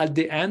 At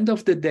the end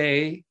of the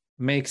day,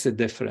 makes a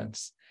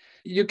difference.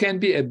 You can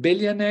be a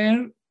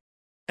billionaire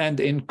and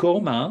in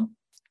coma.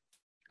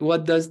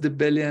 What does the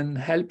billion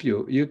help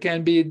you? You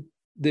can be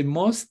the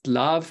most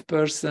loved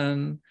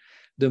person,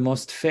 the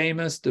most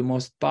famous, the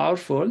most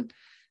powerful,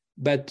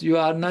 but you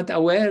are not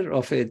aware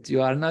of it.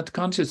 You are not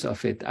conscious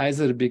of it,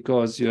 either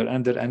because you're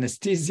under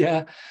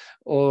anesthesia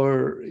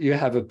or you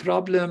have a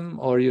problem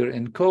or you're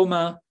in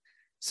coma.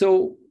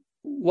 So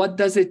what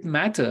does it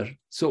matter?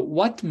 So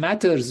what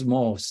matters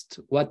most?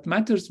 What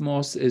matters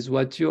most is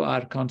what you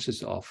are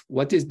conscious of.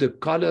 What is the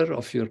color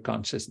of your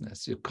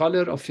consciousness, the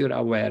color of your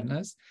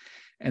awareness,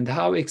 and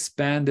how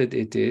expanded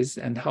it is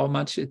and how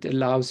much it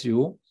allows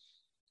you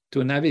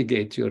to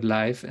navigate your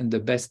life in the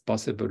best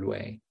possible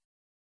way.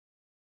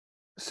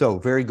 So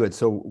very good.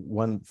 So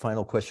one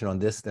final question on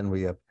this, then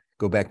we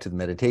go back to the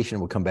meditation.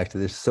 We'll come back to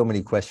this. So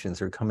many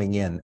questions are coming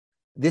in.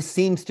 This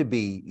seems to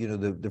be,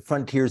 the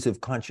frontiers of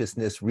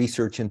consciousness,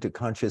 research into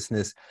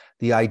consciousness,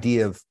 the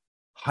idea of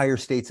higher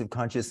states of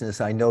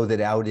consciousness. I know that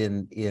out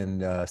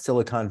in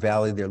Silicon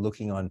Valley, they're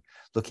looking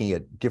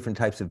at different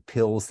types of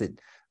pills that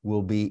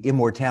will be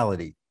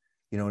immortality,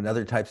 and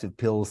other types of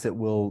pills that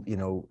will,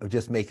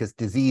 just make us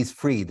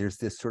disease-free. There's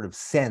this sort of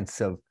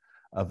sense of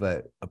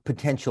a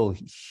potential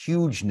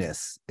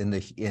hugeness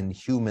in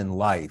human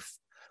life.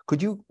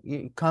 Could you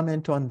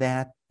comment on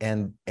that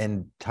and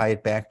tie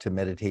it back to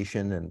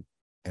meditation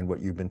and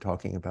what you've been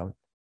talking about?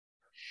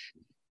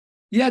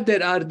 Yeah,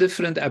 there are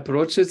different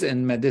approaches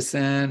in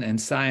medicine and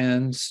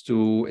science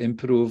to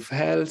improve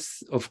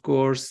health, of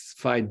course,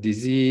 fight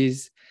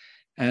disease,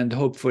 and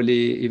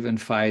hopefully even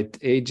fight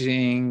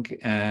aging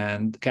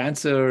and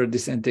cancer,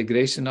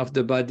 disintegration of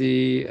the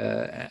body,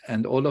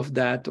 and all of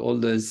that, all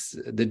this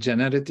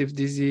degenerative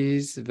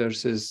disease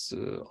versus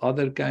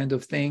other kind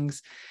of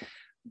things.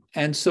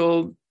 And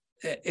so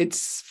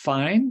it's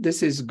fine.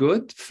 This is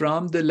good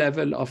from the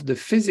level of the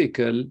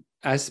physical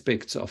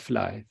aspects of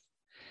life.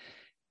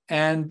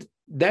 And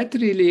that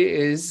really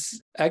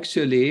is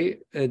actually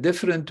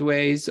different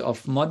ways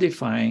of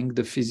modifying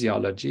the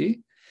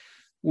physiology,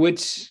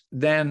 which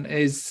then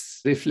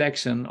is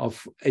reflection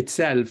of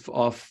itself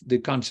of the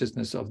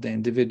consciousness of the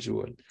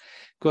individual.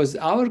 Because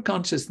our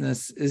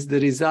consciousness is the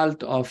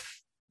result of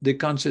the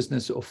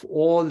consciousness of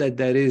all that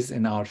there is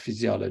in our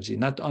physiology,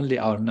 not only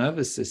our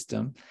nervous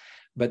system,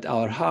 but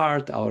our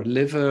heart, our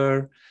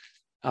liver,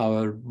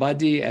 our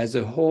body as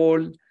a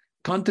whole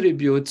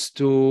contributes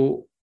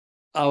to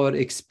our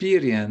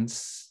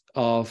experience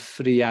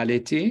of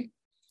reality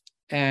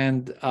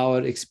and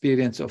our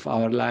experience of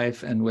our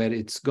life and where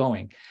it's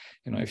going.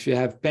 If you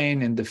have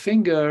pain in the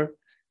finger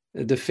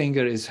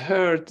is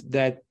hurt,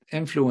 that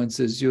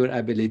influences your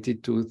ability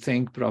to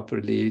think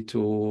properly,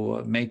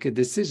 to make a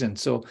decision.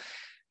 So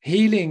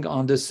healing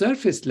on the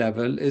surface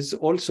level is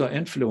also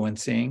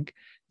influencing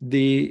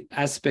the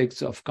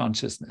aspects of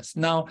consciousness.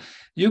 Now,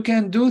 you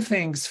can do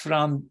things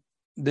from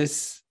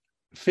this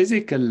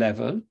physical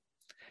level,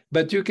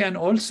 but you can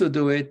also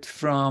do it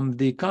from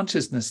the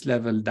consciousness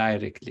level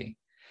directly.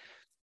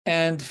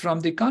 And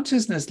from the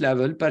consciousness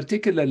level,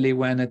 particularly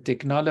when a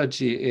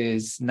technology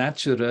is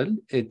natural,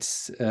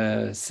 it's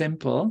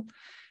simple,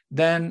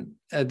 then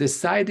the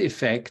side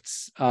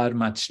effects are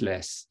much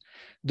less.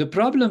 The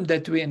problem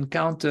that we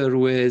encounter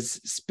with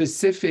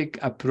specific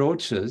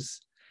approaches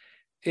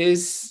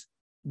is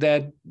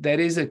that there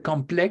is a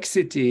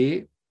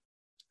complexity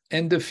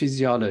in the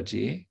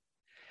physiology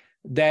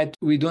that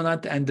we do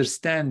not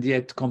understand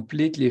yet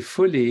completely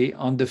fully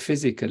on the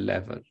physical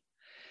level.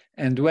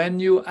 And when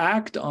you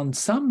act on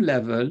some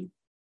level,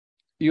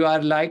 you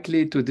are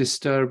likely to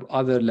disturb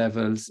other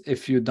levels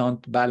if you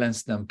don't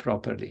balance them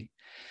properly.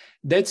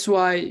 That's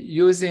why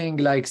using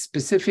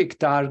specific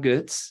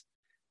targets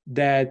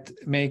that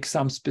make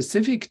some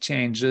specific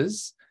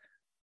changes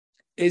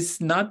is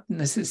not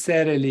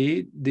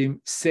necessarily the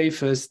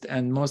safest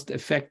and most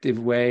effective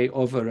way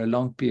over a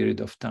long period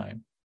of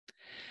time.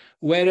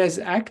 Whereas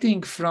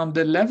acting from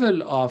the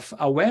level of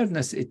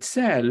awareness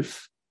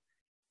itself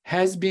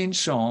has been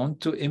shown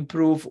to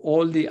improve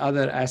all the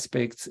other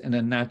aspects in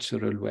a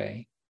natural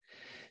way.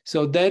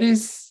 So there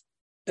is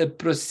a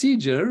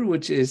procedure,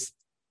 which is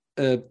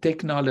a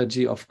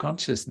technology of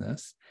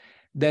consciousness,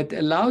 that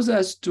allows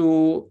us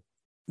to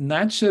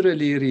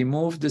naturally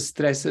remove the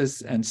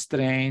stresses and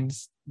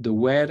strains, the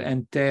wear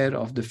and tear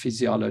of the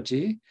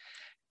physiology,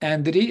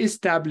 and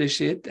reestablish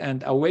it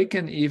and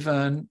awaken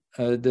even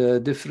the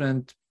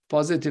different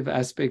positive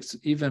aspects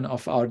even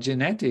of our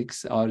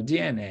genetics, our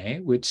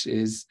DNA, which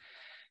is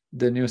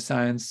the new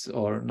science,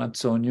 or not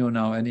so new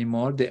now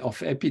anymore, of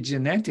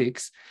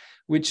epigenetics,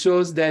 which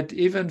shows that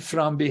even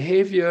from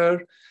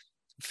behavior,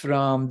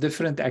 from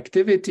different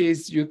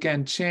activities, you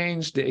can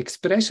change the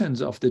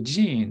expressions of the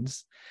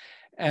genes.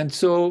 And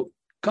so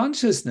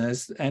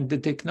consciousness and the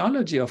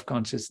technology of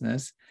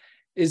consciousness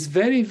is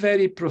very,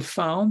 very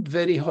profound,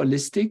 very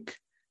holistic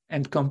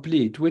and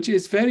complete, which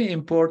is very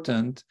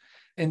important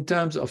in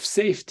terms of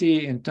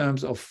safety, in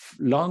terms of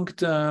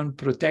long-term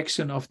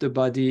protection of the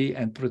body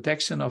and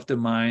protection of the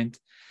mind,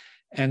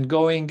 and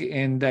going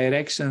in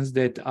directions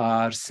that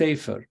are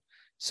safer.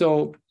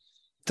 So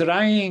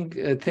trying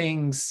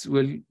things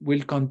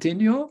will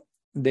continue.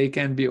 They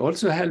can be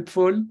also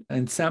helpful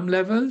in some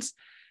levels.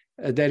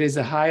 There is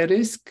a high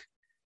risk.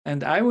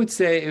 And I would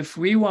say if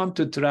we want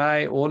to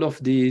try all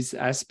of these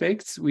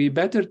aspects, we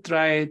better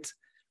try it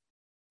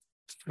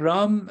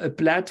from a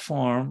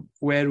platform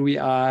where we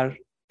are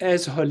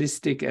as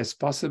holistic as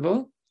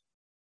possible.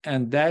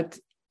 And that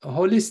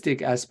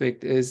holistic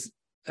aspect is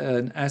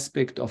an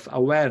aspect of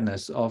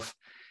awareness, of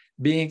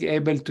being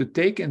able to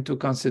take into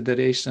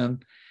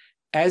consideration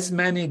as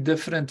many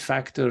different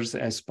factors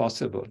as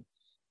possible.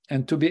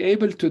 And to be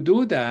able to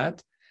do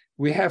that,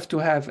 we have to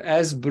have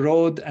as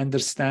broad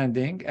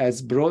understanding,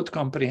 as broad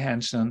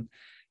comprehension,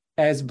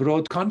 as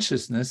broad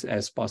consciousness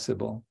as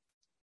possible.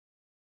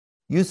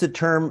 Use the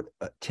term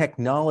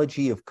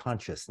technology of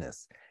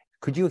consciousness.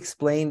 Could you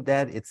explain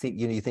that? It's,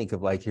 you think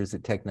of like, here's a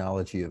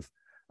technology of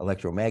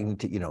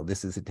electromagnetic,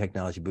 this is a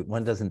technology, but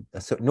one doesn't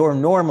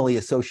normally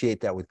associate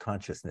that with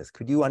consciousness.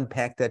 Could you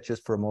unpack that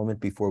just for a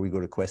moment before we go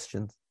to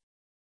questions?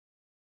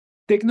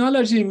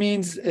 Technology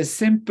means a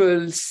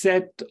simple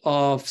set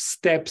of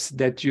steps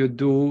that you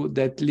do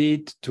that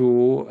lead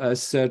to a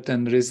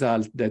certain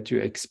result that you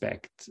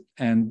expect.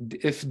 And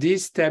if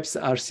these steps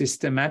are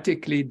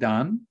systematically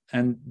done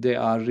and they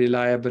are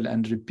reliable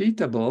and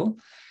repeatable,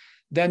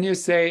 then you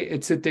say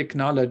it's a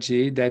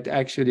technology that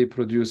actually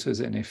produces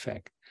an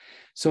effect.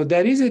 So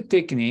there is a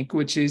technique,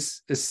 which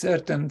is a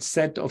certain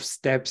set of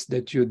steps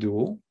that you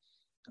do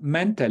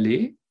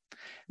mentally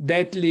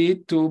that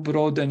lead to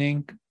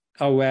broadening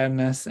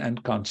awareness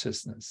and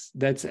consciousness.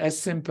 That's as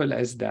simple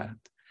as that.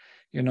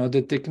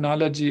 The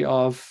technology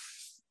of,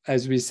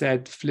 as we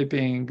said,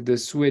 flipping the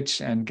switch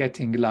and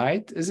getting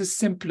light is the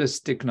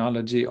simplest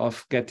technology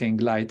of getting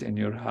light in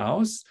your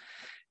house.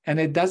 And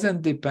it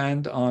doesn't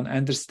depend on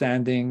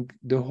understanding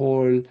the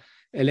whole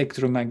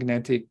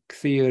electromagnetic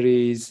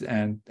theories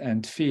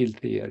and field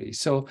theory.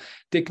 So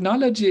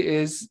technology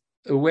is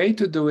a way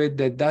to do it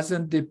that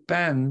doesn't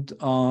depend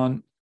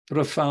on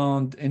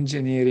profound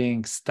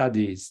engineering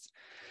studies.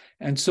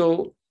 And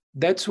so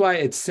that's why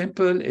it's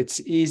simple, it's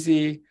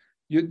easy,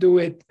 you do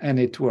it and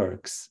it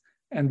works.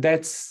 And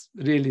that's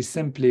really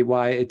simply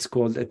why it's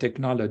called a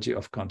technology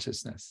of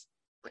consciousness.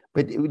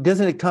 But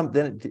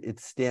then it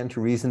stand to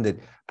reason that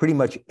pretty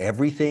much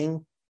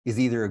everything is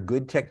either a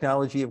good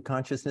technology of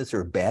consciousness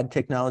or a bad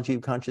technology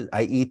of consciousness.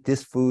 I eat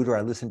this food or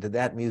I listen to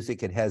that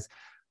music, it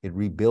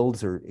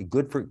rebuilds, or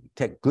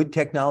good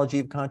technology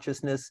of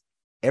consciousness,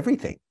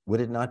 everything,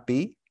 would it not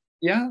be?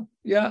 Yeah.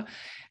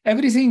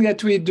 Everything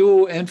that we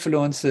do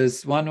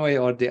influences one way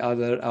or the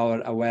other our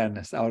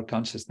awareness, our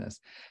consciousness.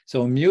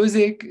 So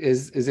music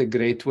is a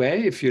great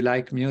way. If you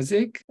like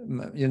music,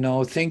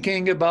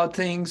 thinking about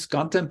things,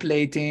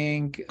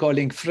 contemplating,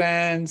 calling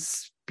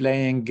friends,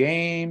 playing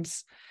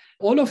games,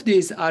 all of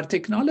these are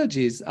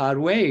technologies, are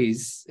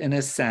ways, in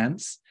a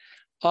sense,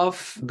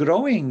 of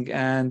growing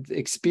and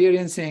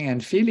experiencing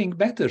and feeling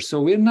better.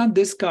 So we're not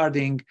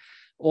discarding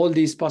all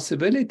these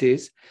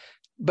possibilities.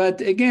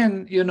 But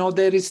again,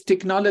 there is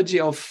technology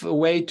of a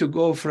way to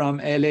go from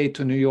LA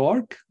to New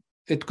York.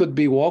 It could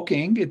be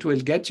walking. It will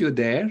get you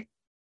there.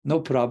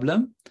 No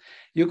problem.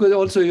 You could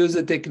also use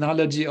the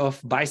technology of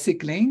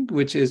bicycling,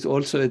 which is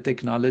also a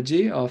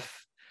technology of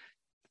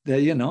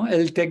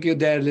it'll take you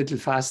there a little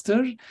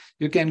faster.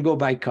 You can go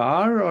by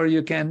car or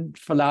you can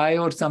fly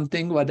or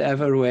something,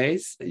 whatever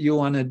ways you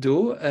want to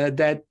do,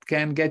 that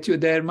can get you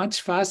there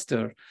much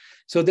faster.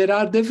 So there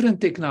are different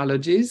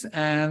technologies,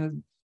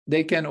 and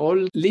they can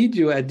all lead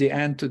you at the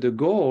end to the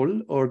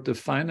goal or the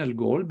final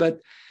goal. But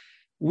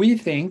we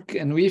think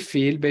and we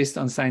feel, based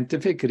on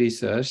scientific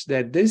research,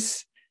 that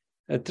this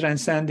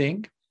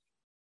transcending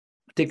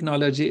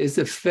technology is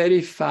a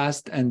very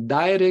fast and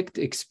direct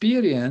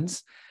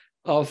experience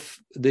of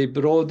the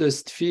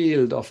broadest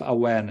field of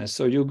awareness.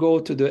 So you go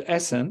to the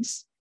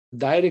essence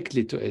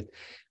directly to it.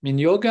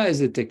 Yoga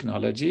is a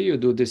technology. You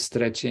do the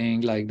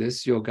stretching like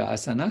this, yoga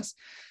asanas.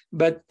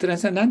 But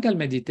transcendental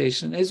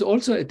meditation is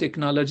also a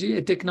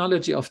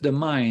technology of the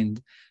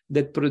mind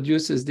that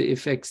produces the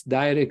effects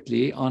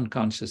directly on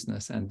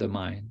consciousness and the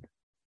mind.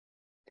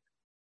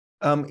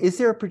 Is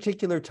there a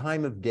particular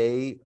time of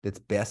day that's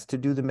best to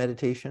do the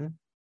meditation?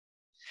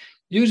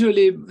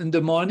 Usually in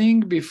the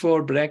morning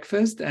before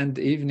breakfast and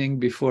evening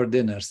before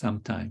dinner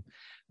sometime.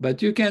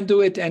 But you can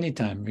do it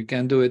anytime. You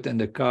can do it in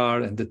the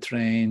car, in the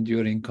train,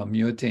 during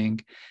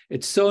commuting.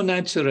 It's so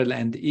natural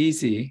and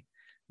easy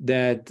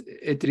that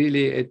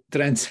it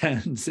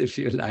transcends, if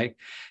you like,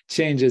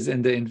 changes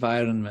in the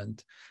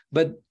environment.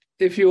 But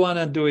if you want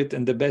to do it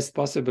in the best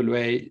possible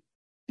way,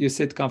 you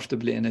sit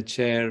comfortably in a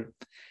chair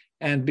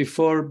And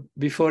before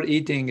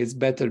eating is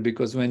better,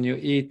 because when you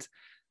eat,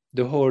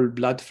 the whole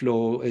blood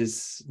flow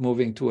is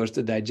moving towards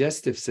the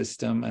digestive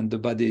system, and the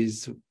body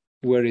is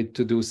worried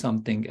to do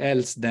something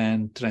else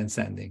than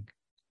transcending.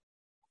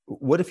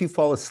 What if you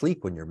fall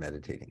asleep when you're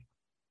meditating?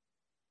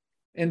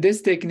 In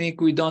this technique,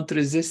 we don't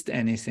resist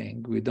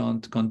anything. We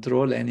don't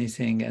control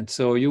anything. And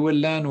so you will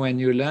learn, when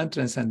you learn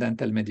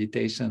transcendental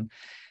meditation,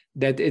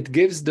 that it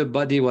gives the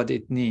body what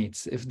it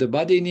needs. If the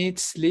body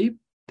needs sleep,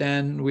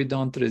 then we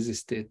don't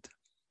resist it.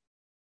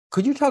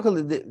 Could you talk a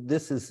little bit,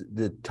 this is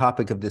the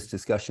topic of this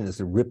discussion, is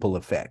the ripple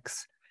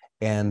effects.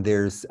 And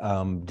there's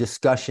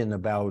discussion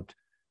about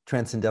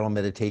transcendental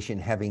meditation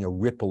having a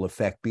ripple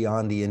effect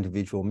beyond the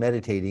individual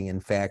meditating. In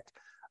fact,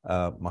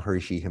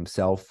 Maharishi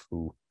himself,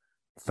 who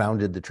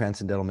founded the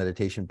Transcendental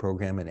Meditation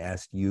Program and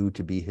asked you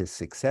to be his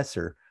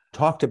successor,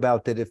 talked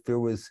about that if there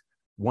was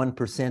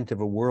 1%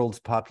 of a world's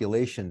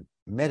population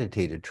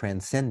meditated,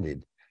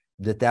 transcended,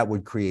 that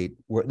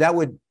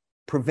would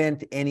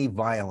prevent any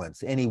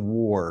violence, any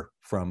war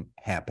from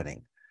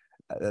happening.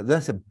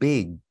 That's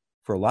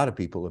for a lot of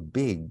people, a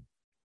big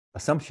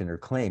assumption or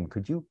claim.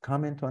 Could you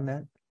comment on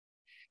that?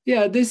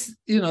 Yeah,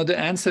 the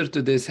answer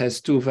to this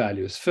has two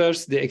values.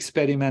 First, the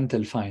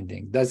experimental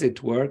finding. Does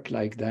it work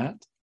like that?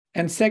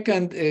 And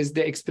second is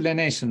the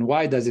explanation.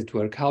 Why does it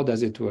work? How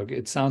does it work?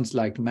 It sounds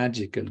like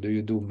magical. Do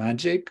you do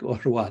magic or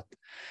what?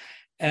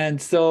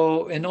 And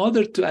so in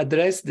order to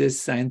address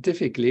this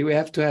scientifically, we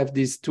have to have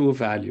these two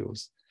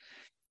values.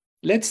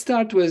 Let's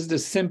start with the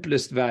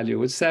simplest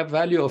value. It's a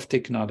value of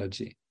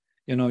technology.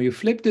 You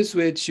flip the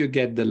switch, you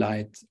get the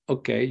light.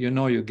 Okay,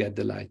 you get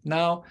the light.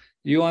 Now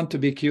you want to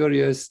be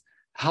curious.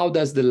 How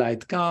does the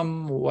light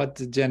come? What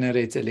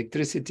generates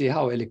electricity?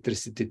 How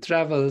electricity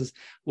travels?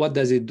 What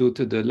does it do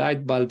to the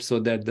light bulb so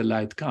that the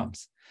light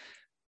comes?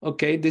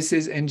 Okay, this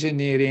is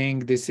engineering.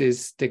 This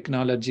is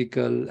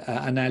technological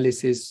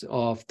analysis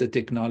of the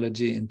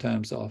technology in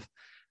terms of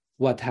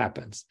what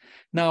happens.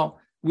 Now,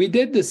 we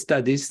did the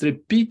studies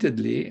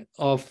repeatedly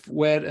of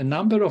where a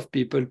number of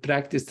people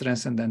practice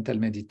transcendental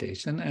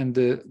meditation, and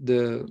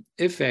the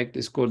effect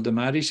is called the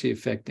Maharishi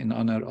effect in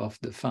honor of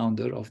the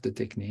founder of the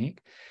technique.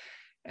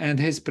 And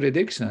his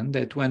prediction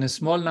that when a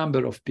small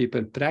number of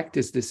people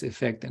practice this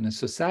effect in a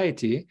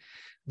society,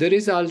 the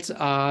results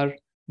are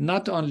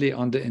not only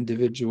on the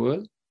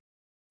individual,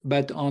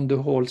 but on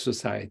the whole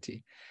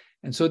society.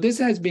 And so this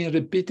has been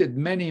repeated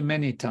many,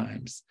 many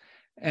times.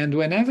 And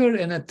whenever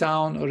in a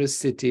town or a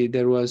city,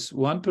 there was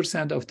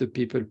 1% of the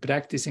people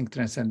practicing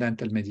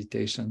transcendental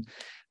meditation,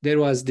 there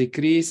was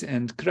decrease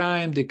in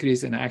crime,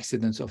 decrease in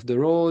accidents of the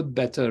road,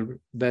 better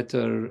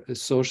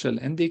social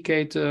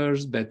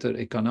indicators, better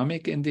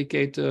economic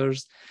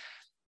indicators,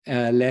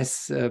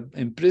 less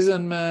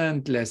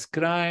imprisonment, less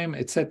crime,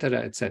 etc.,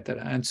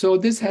 etc. And so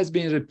this has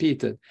been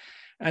repeated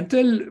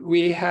until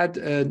we had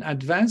an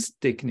advanced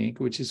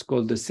technique, which is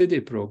called the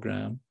Siddhi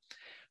program,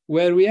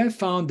 where we have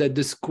found that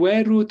the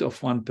square root of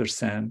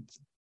 1%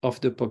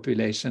 of the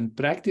population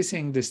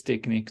practicing this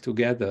technique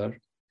together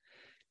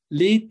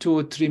lead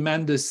to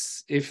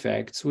tremendous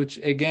effects, which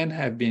again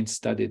have been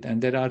studied.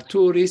 And there are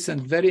two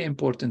recent very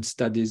important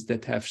studies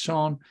that have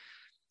shown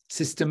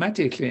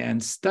systematically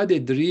and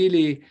studied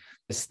really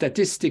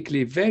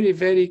statistically very,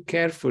 very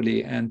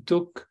carefully and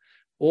took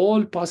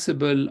all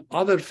possible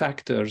other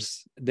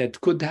factors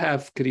that could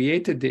have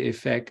created the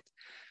effect,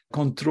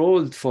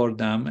 controlled for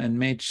them, and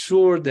made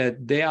sure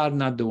that they are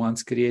not the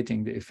ones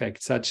creating the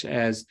effect, such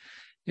as,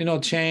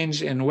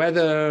 change in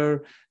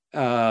weather,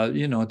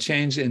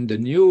 change in the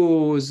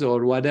news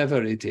or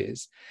whatever it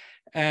is.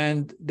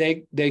 And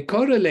they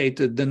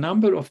correlated the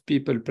number of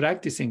people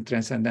practicing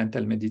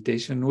transcendental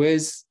meditation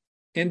with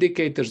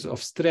indicators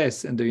of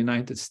stress in the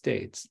United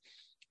States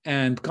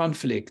and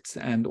conflicts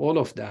and all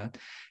of that.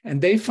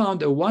 And they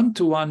found a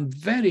one-to-one,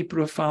 very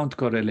profound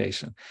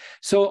correlation.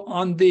 So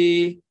on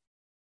the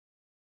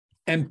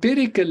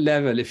empirical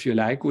level, if you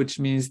like, which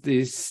means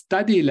the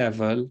study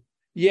level,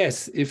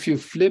 yes, if you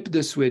flip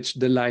the switch,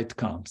 the light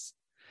comes.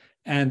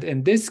 And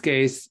in this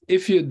case,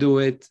 if you do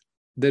it,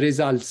 the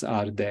results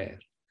are there.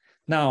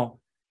 Now,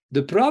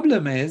 the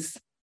problem is,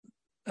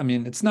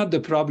 it's not the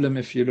problem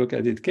if you look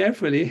at it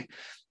carefully,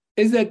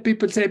 is that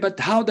people say, but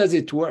how does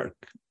it work?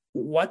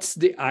 What's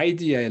the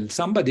ideal?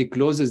 Somebody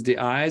closes the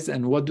eyes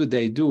and what do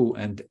they do?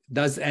 And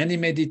does any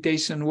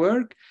meditation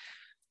work?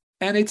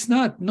 And it's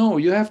not. No,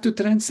 you have to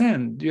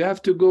transcend. You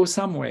have to go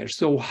somewhere.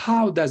 So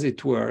how does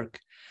it work?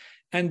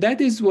 And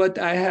that is what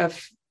I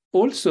have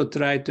also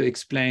tried to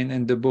explain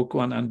in the book,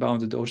 One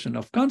Unbounded Ocean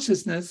of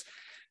Consciousness,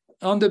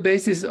 on the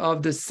basis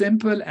of the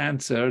simple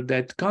answer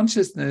that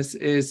consciousness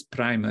is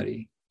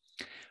primary.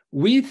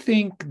 We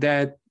think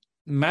that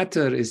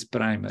matter is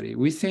primary.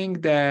 We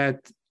think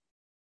that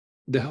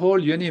the whole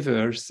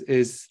universe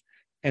is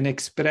an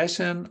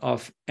expression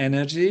of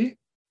energy,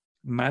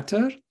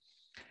 matter,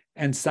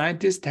 and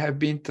scientists have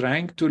been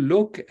trying to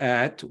look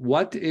at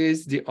what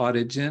is the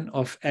origin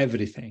of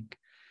everything.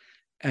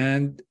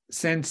 And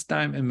since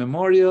time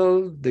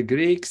immemorial, the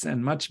Greeks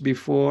and much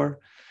before,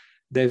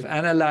 they've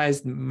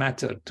analyzed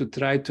matter to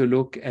try to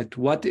look at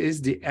what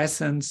is the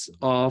essence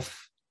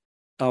of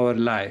our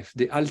life,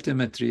 the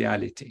ultimate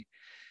reality.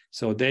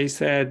 So they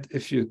said,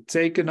 if you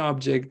take an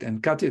object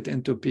and cut it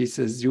into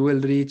pieces, you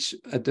will reach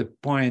at a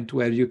point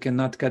where you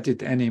cannot cut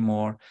it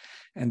anymore.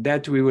 And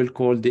that we will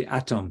call the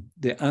atom,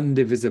 the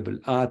undivisible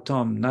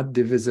atom, not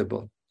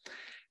divisible.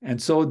 And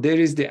so there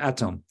is the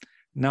atom.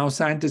 Now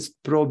scientists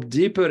probe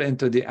deeper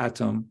into the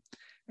atom,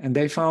 and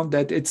they found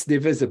that it's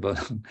divisible.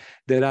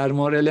 There are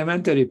more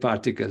elementary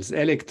particles,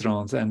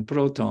 electrons and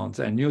protons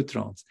and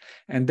neutrons.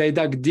 And they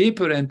dug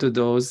deeper into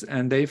those,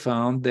 and they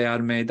found they are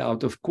made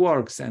out of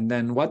quarks. And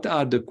then what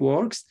are the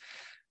quarks?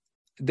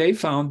 They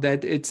found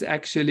that it's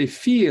actually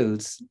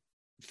fields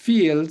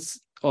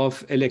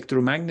of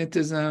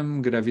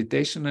electromagnetism,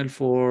 gravitational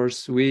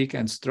force, weak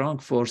and strong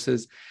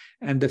forces.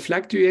 And the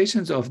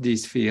fluctuations of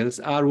these fields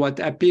are what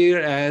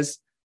appear as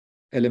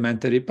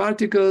elementary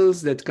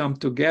particles that come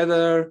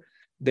together.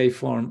 They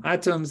form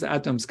atoms.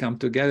 Atoms come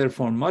together,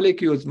 form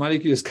molecules.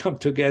 Molecules come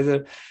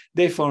together.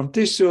 They form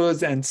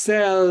tissues and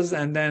cells,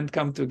 and then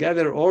come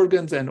together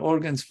organs, and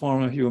organs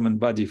form a human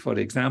body, for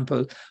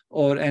example,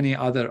 or any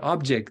other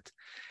object.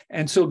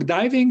 And so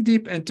diving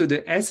deep into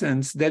the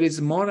essence, there is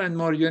more and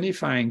more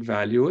unifying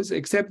values,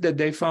 except that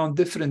they found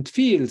different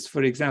fields,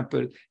 for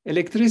example,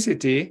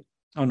 electricity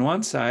on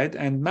one side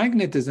and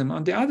magnetism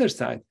on the other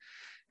side.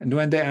 And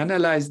when they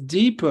analyzed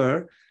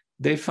deeper,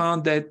 they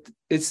found that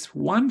it's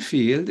one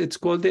field, it's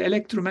called the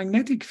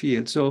electromagnetic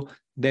field. So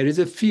there is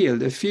a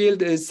field. A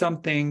field is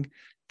something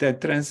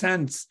that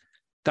transcends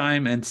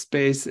time and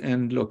space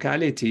and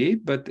locality,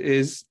 but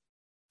is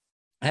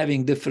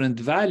having different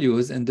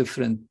values in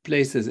different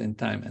places in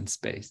time and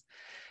space.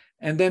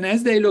 And then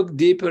as they look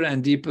deeper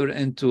and deeper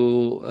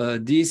into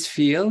these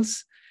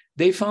fields,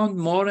 they found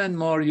more and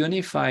more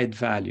unified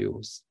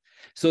values.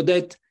 So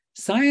that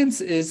science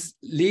is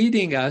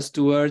leading us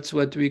towards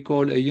what we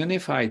call a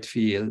unified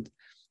field,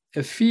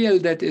 a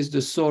field that is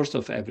the source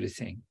of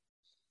everything.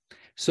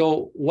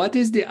 So what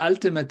is the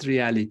ultimate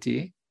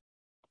reality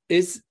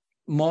is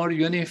more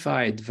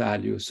unified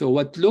value. So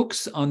what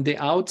looks on the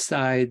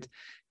outside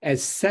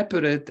as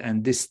separate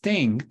and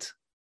distinct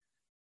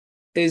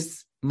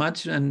is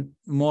much and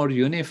more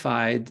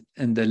unified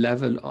in the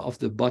level of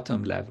the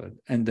bottom level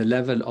and the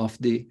level of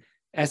the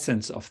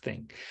essence of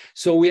thing.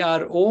 So we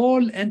are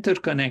all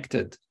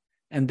interconnected,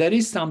 and there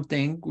is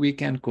something we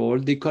can call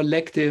the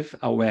collective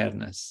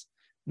awareness.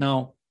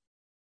 Now,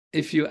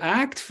 if you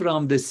act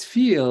from this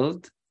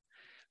field,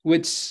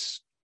 which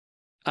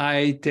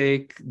I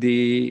take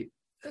the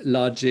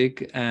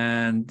logic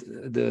and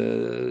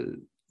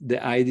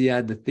the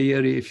idea, the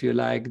theory, if you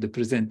like, the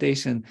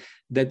presentation,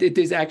 that it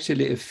is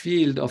actually a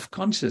field of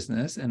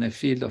consciousness and a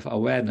field of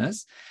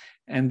awareness.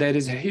 And there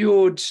is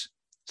huge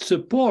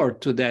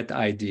support to that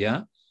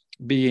idea,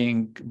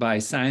 being by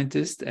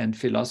scientists and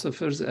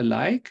philosophers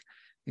alike,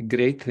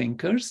 great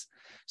thinkers.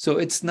 So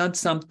it's not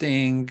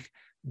something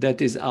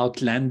that is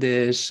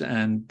outlandish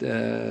and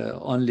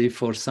only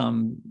for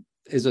some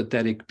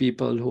esoteric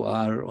people who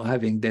are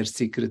having their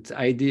secret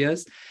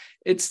ideas.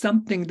 It's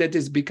something that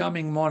is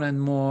becoming more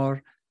and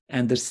more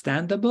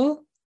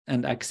understandable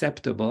and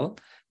acceptable,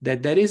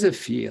 that there is a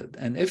field.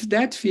 And if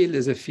that field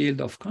is a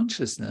field of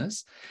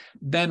consciousness,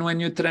 then when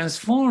you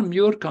transform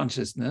your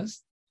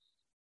consciousness,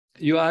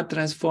 you are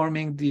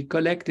transforming the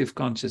collective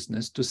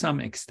consciousness to some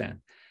extent.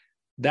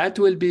 That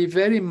will be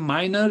very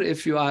minor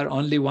if you are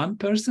only one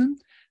person,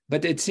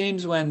 but it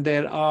seems when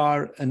there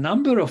are a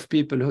number of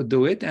people who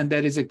do it, and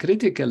there is a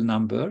critical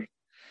number,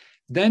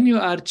 then you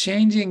are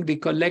changing the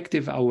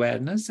collective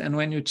awareness. And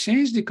when you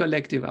change the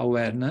collective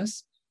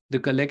awareness, the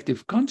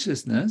collective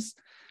consciousness,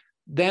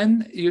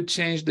 then you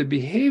change the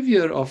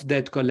behavior of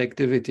that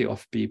collectivity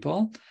of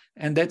people.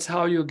 And that's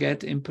how you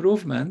get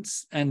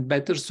improvements and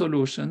better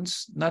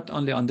solutions, not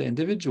only on the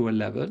individual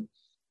level,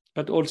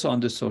 but also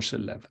on the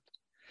social level.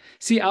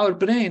 See, our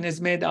brain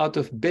is made out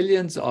of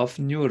billions of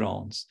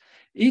neurons.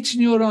 Each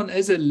neuron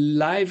is a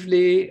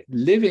lively,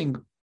 living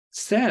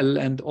cell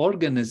and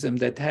organism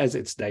that has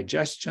its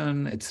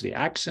digestion, its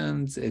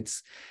reactions,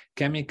 its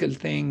chemical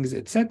things,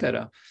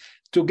 etc.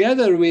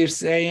 Together, we're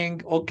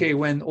saying, okay,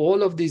 when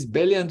all of these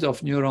billions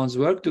of neurons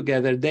work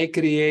together, they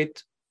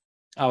create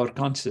our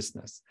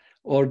consciousness,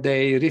 or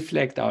they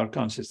reflect our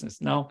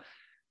consciousness. Now,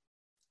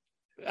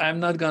 I'm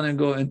not going to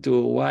go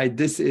into why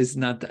this is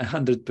not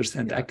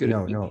 100%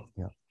 accurate.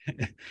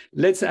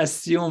 Let's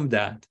assume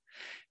that.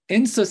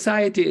 In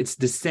society, it's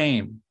the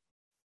same.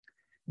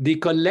 The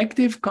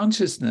collective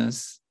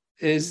consciousness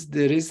is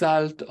the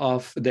result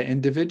of the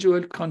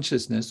individual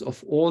consciousness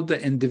of all the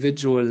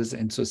individuals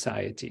in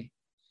society.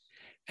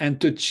 And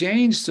to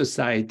change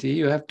society,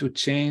 you have to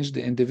change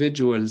the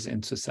individuals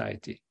in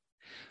society.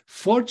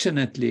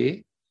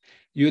 Fortunately,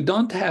 you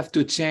don't have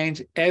to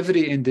change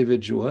every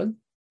individual,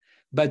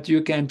 but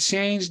you can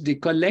change the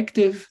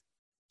collective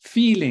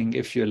feeling,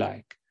 if you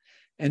like.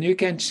 And you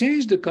can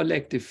change the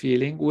collective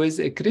feeling with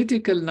a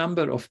critical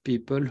number of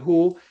people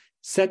who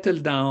settle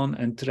down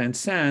and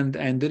transcend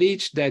and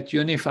reach that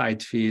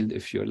unified field,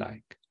 if you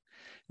like.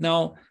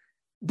 Now,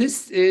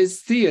 this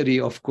is theory,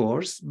 of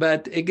course,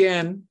 but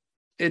again,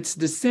 it's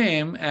the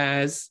same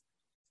as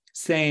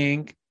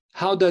saying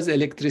How does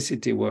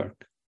electricity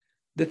work?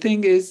 The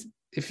thing is,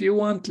 if you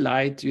want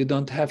light, you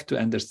don't have to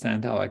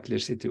understand how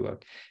electricity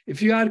works.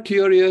 If you are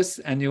curious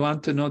and you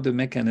want to know the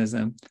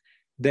mechanism,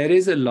 there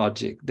is a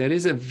logic. There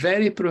is a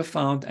very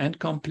profound and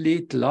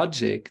complete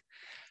logic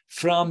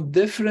from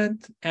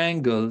different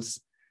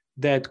angles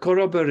that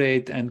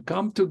corroborate and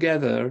come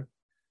together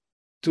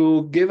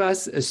to give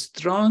us a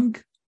strong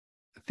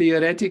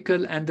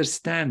theoretical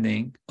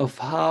understanding of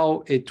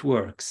how it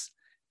works.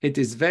 It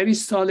is very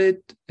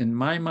solid, in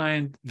my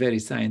mind, very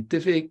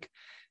scientific,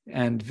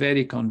 and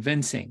very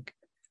convincing.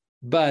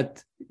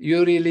 But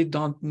you really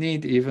don't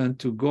need even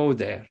to go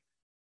there.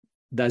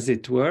 Does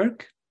it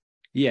work?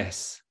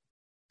 Yes.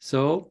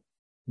 So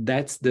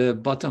that's the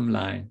bottom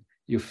line.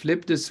 You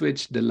flip the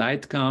switch, the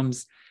light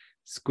comes,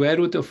 square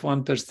root of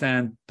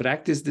 1%,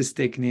 practice this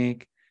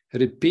technique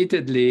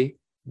repeatedly.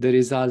 The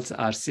results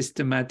are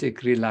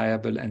systematic,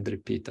 reliable, and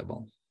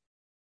repeatable.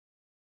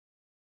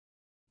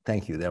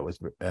 Thank you. That was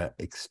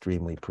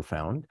extremely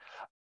profound.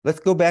 Let's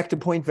go back to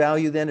point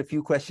value then. A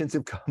few questions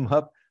have come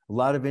up. A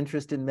lot of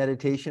interest in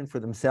meditation for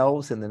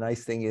themselves. And the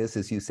nice thing is,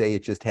 as you say,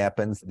 it just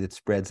happens. It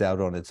spreads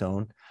out on its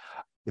own.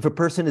 If a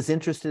person is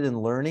interested in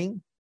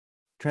learning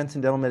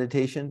transcendental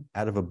meditation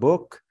out of a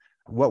book,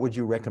 what would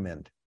you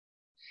recommend?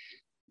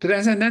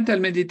 Transcendental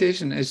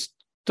meditation is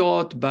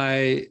taught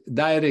by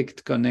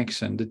direct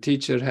connection. The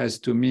teacher has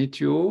to meet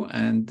you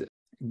and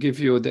give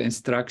you the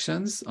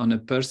instructions on a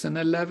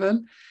personal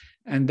level.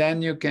 And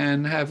then you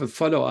can have a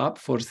follow-up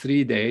for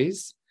 3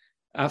 days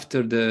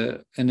after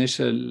the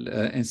initial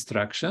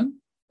instruction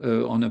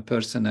on a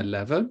personal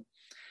level.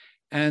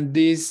 And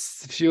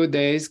these few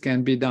days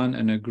can be done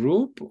in a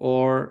group,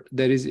 or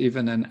there is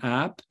even an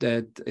app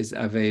that is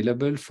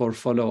available for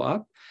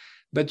follow-up.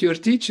 But your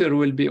teacher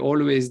will be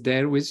always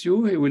there with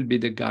you. He will be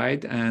the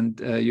guide, and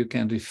you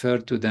can refer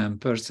to them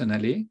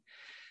personally.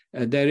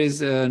 There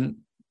is a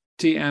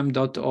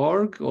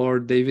tm.org or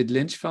David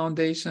Lynch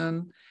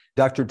Foundation.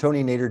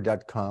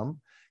 drtonynader.com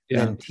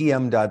and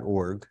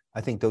tm.org.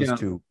 I think those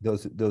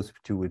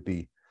two would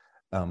be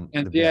and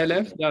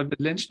DLF, David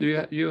Lynch,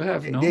 you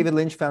have no?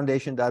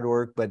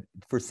 DavidLynchFoundation.org, but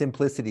for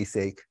simplicity's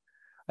sake,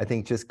 I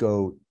think just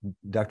go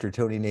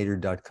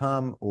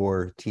drtonynader.com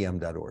or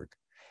tm.org.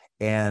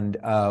 And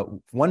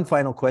one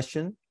final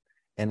question,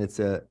 and it's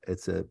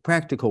a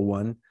practical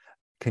one.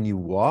 Can you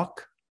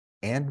walk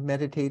and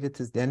meditate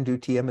and do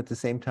TM at the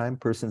same time?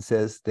 Person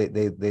says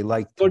they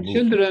like to for move.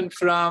 Children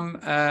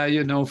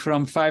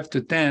from 5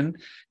 to 10,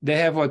 they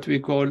have what we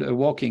call a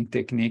walking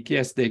technique.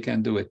 Yes, they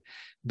can do it.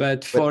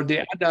 But for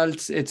the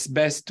adults, it's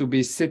best to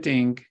be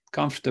sitting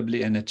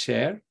comfortably in a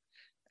chair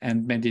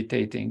and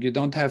meditating. You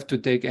don't have to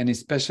take any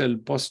special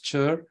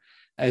posture.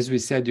 As we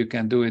said, you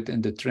can do it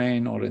in the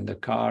train or in the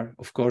car,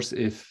 of course,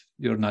 if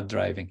you're not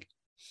driving.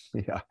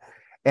 Yeah.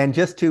 And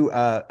just to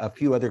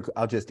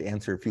I'll just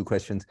answer a few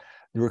questions.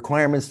 The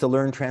requirements to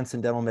learn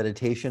transcendental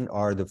meditation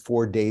are the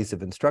 4 days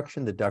of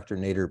instruction that Dr.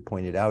 Nader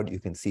pointed out. You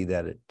can see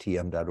that at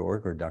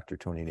tm.org or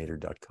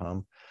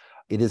drtonynader.com.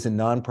 It is a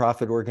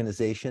nonprofit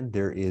organization.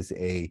 There is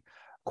a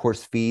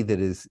course fee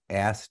that is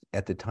asked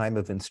at the time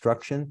of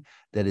instruction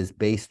that is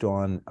based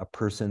on a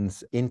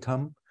person's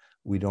income.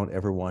 We don't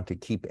ever want to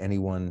keep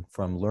anyone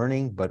from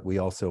learning, but we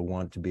also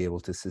want to be able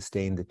to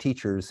sustain the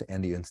teachers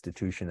and the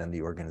institution and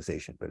the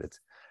organization. But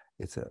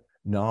it's a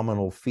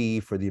nominal fee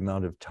for the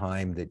amount of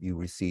time that you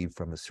receive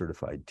from a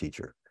certified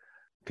teacher.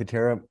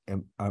 Katera,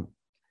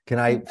 can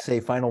I say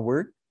final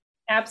word?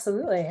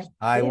 Absolutely.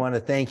 I want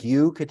to thank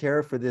you,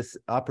 Katera, for this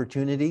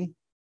opportunity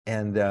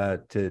and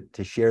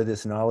to share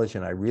this knowledge.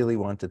 And I really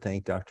want to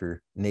thank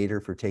Dr. Nader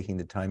for taking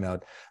the time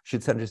out. You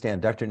should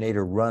understand, Dr.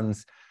 Nader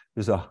runs,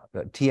 there's a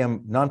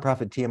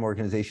nonprofit TM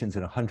organizations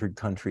in 100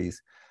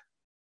 countries,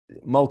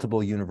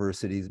 multiple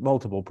universities,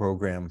 multiple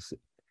programs.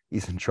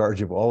 He's in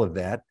charge of all of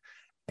that,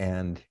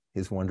 and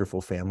his wonderful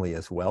family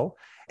as well.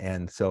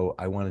 And so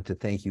I wanted to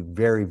thank you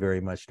very, very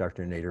much,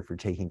 Dr. Nader, for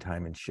taking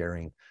time and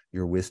sharing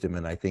your wisdom.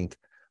 And I think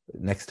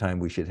next time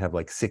we should have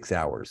like 6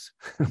 hours.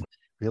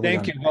 Really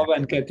thank you, Bob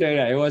and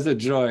Katera. It was a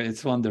joy.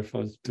 It's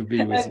wonderful to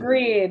be with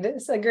Agreed. you.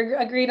 So,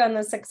 agreed on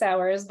the 6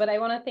 hours, but I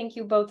want to thank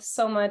you both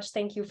so much.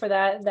 Thank you for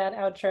that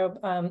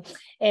outro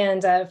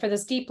and for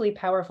this deeply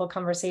powerful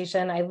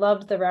conversation. I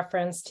loved the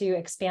reference to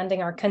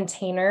expanding our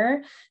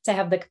container to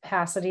have the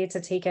capacity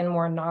to take in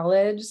more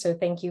knowledge. So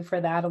thank you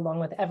for that, along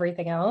with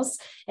everything else.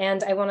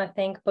 And I want to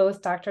thank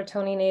both Dr.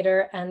 Tony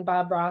Nader and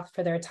Bob Roth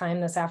for their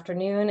time this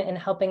afternoon in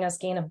helping us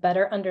gain a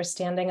better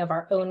understanding of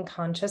our own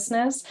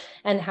consciousness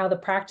and how the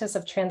practice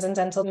of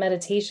transcendental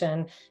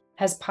meditation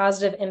has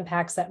positive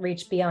impacts that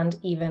reach beyond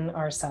even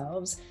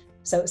ourselves.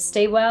 So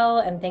stay well,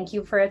 and thank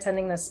you for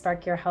attending the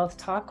Spark Your Health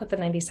talk with the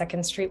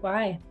 92nd Street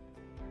Y.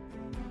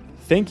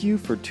 Thank you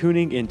for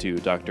tuning into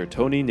Dr.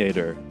 Tony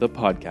Nader, the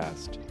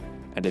podcast.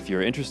 And if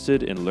you're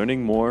interested in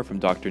learning more from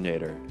Dr.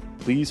 Nader,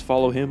 please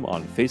follow him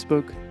on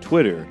Facebook,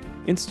 Twitter,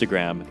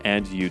 Instagram,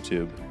 and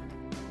YouTube.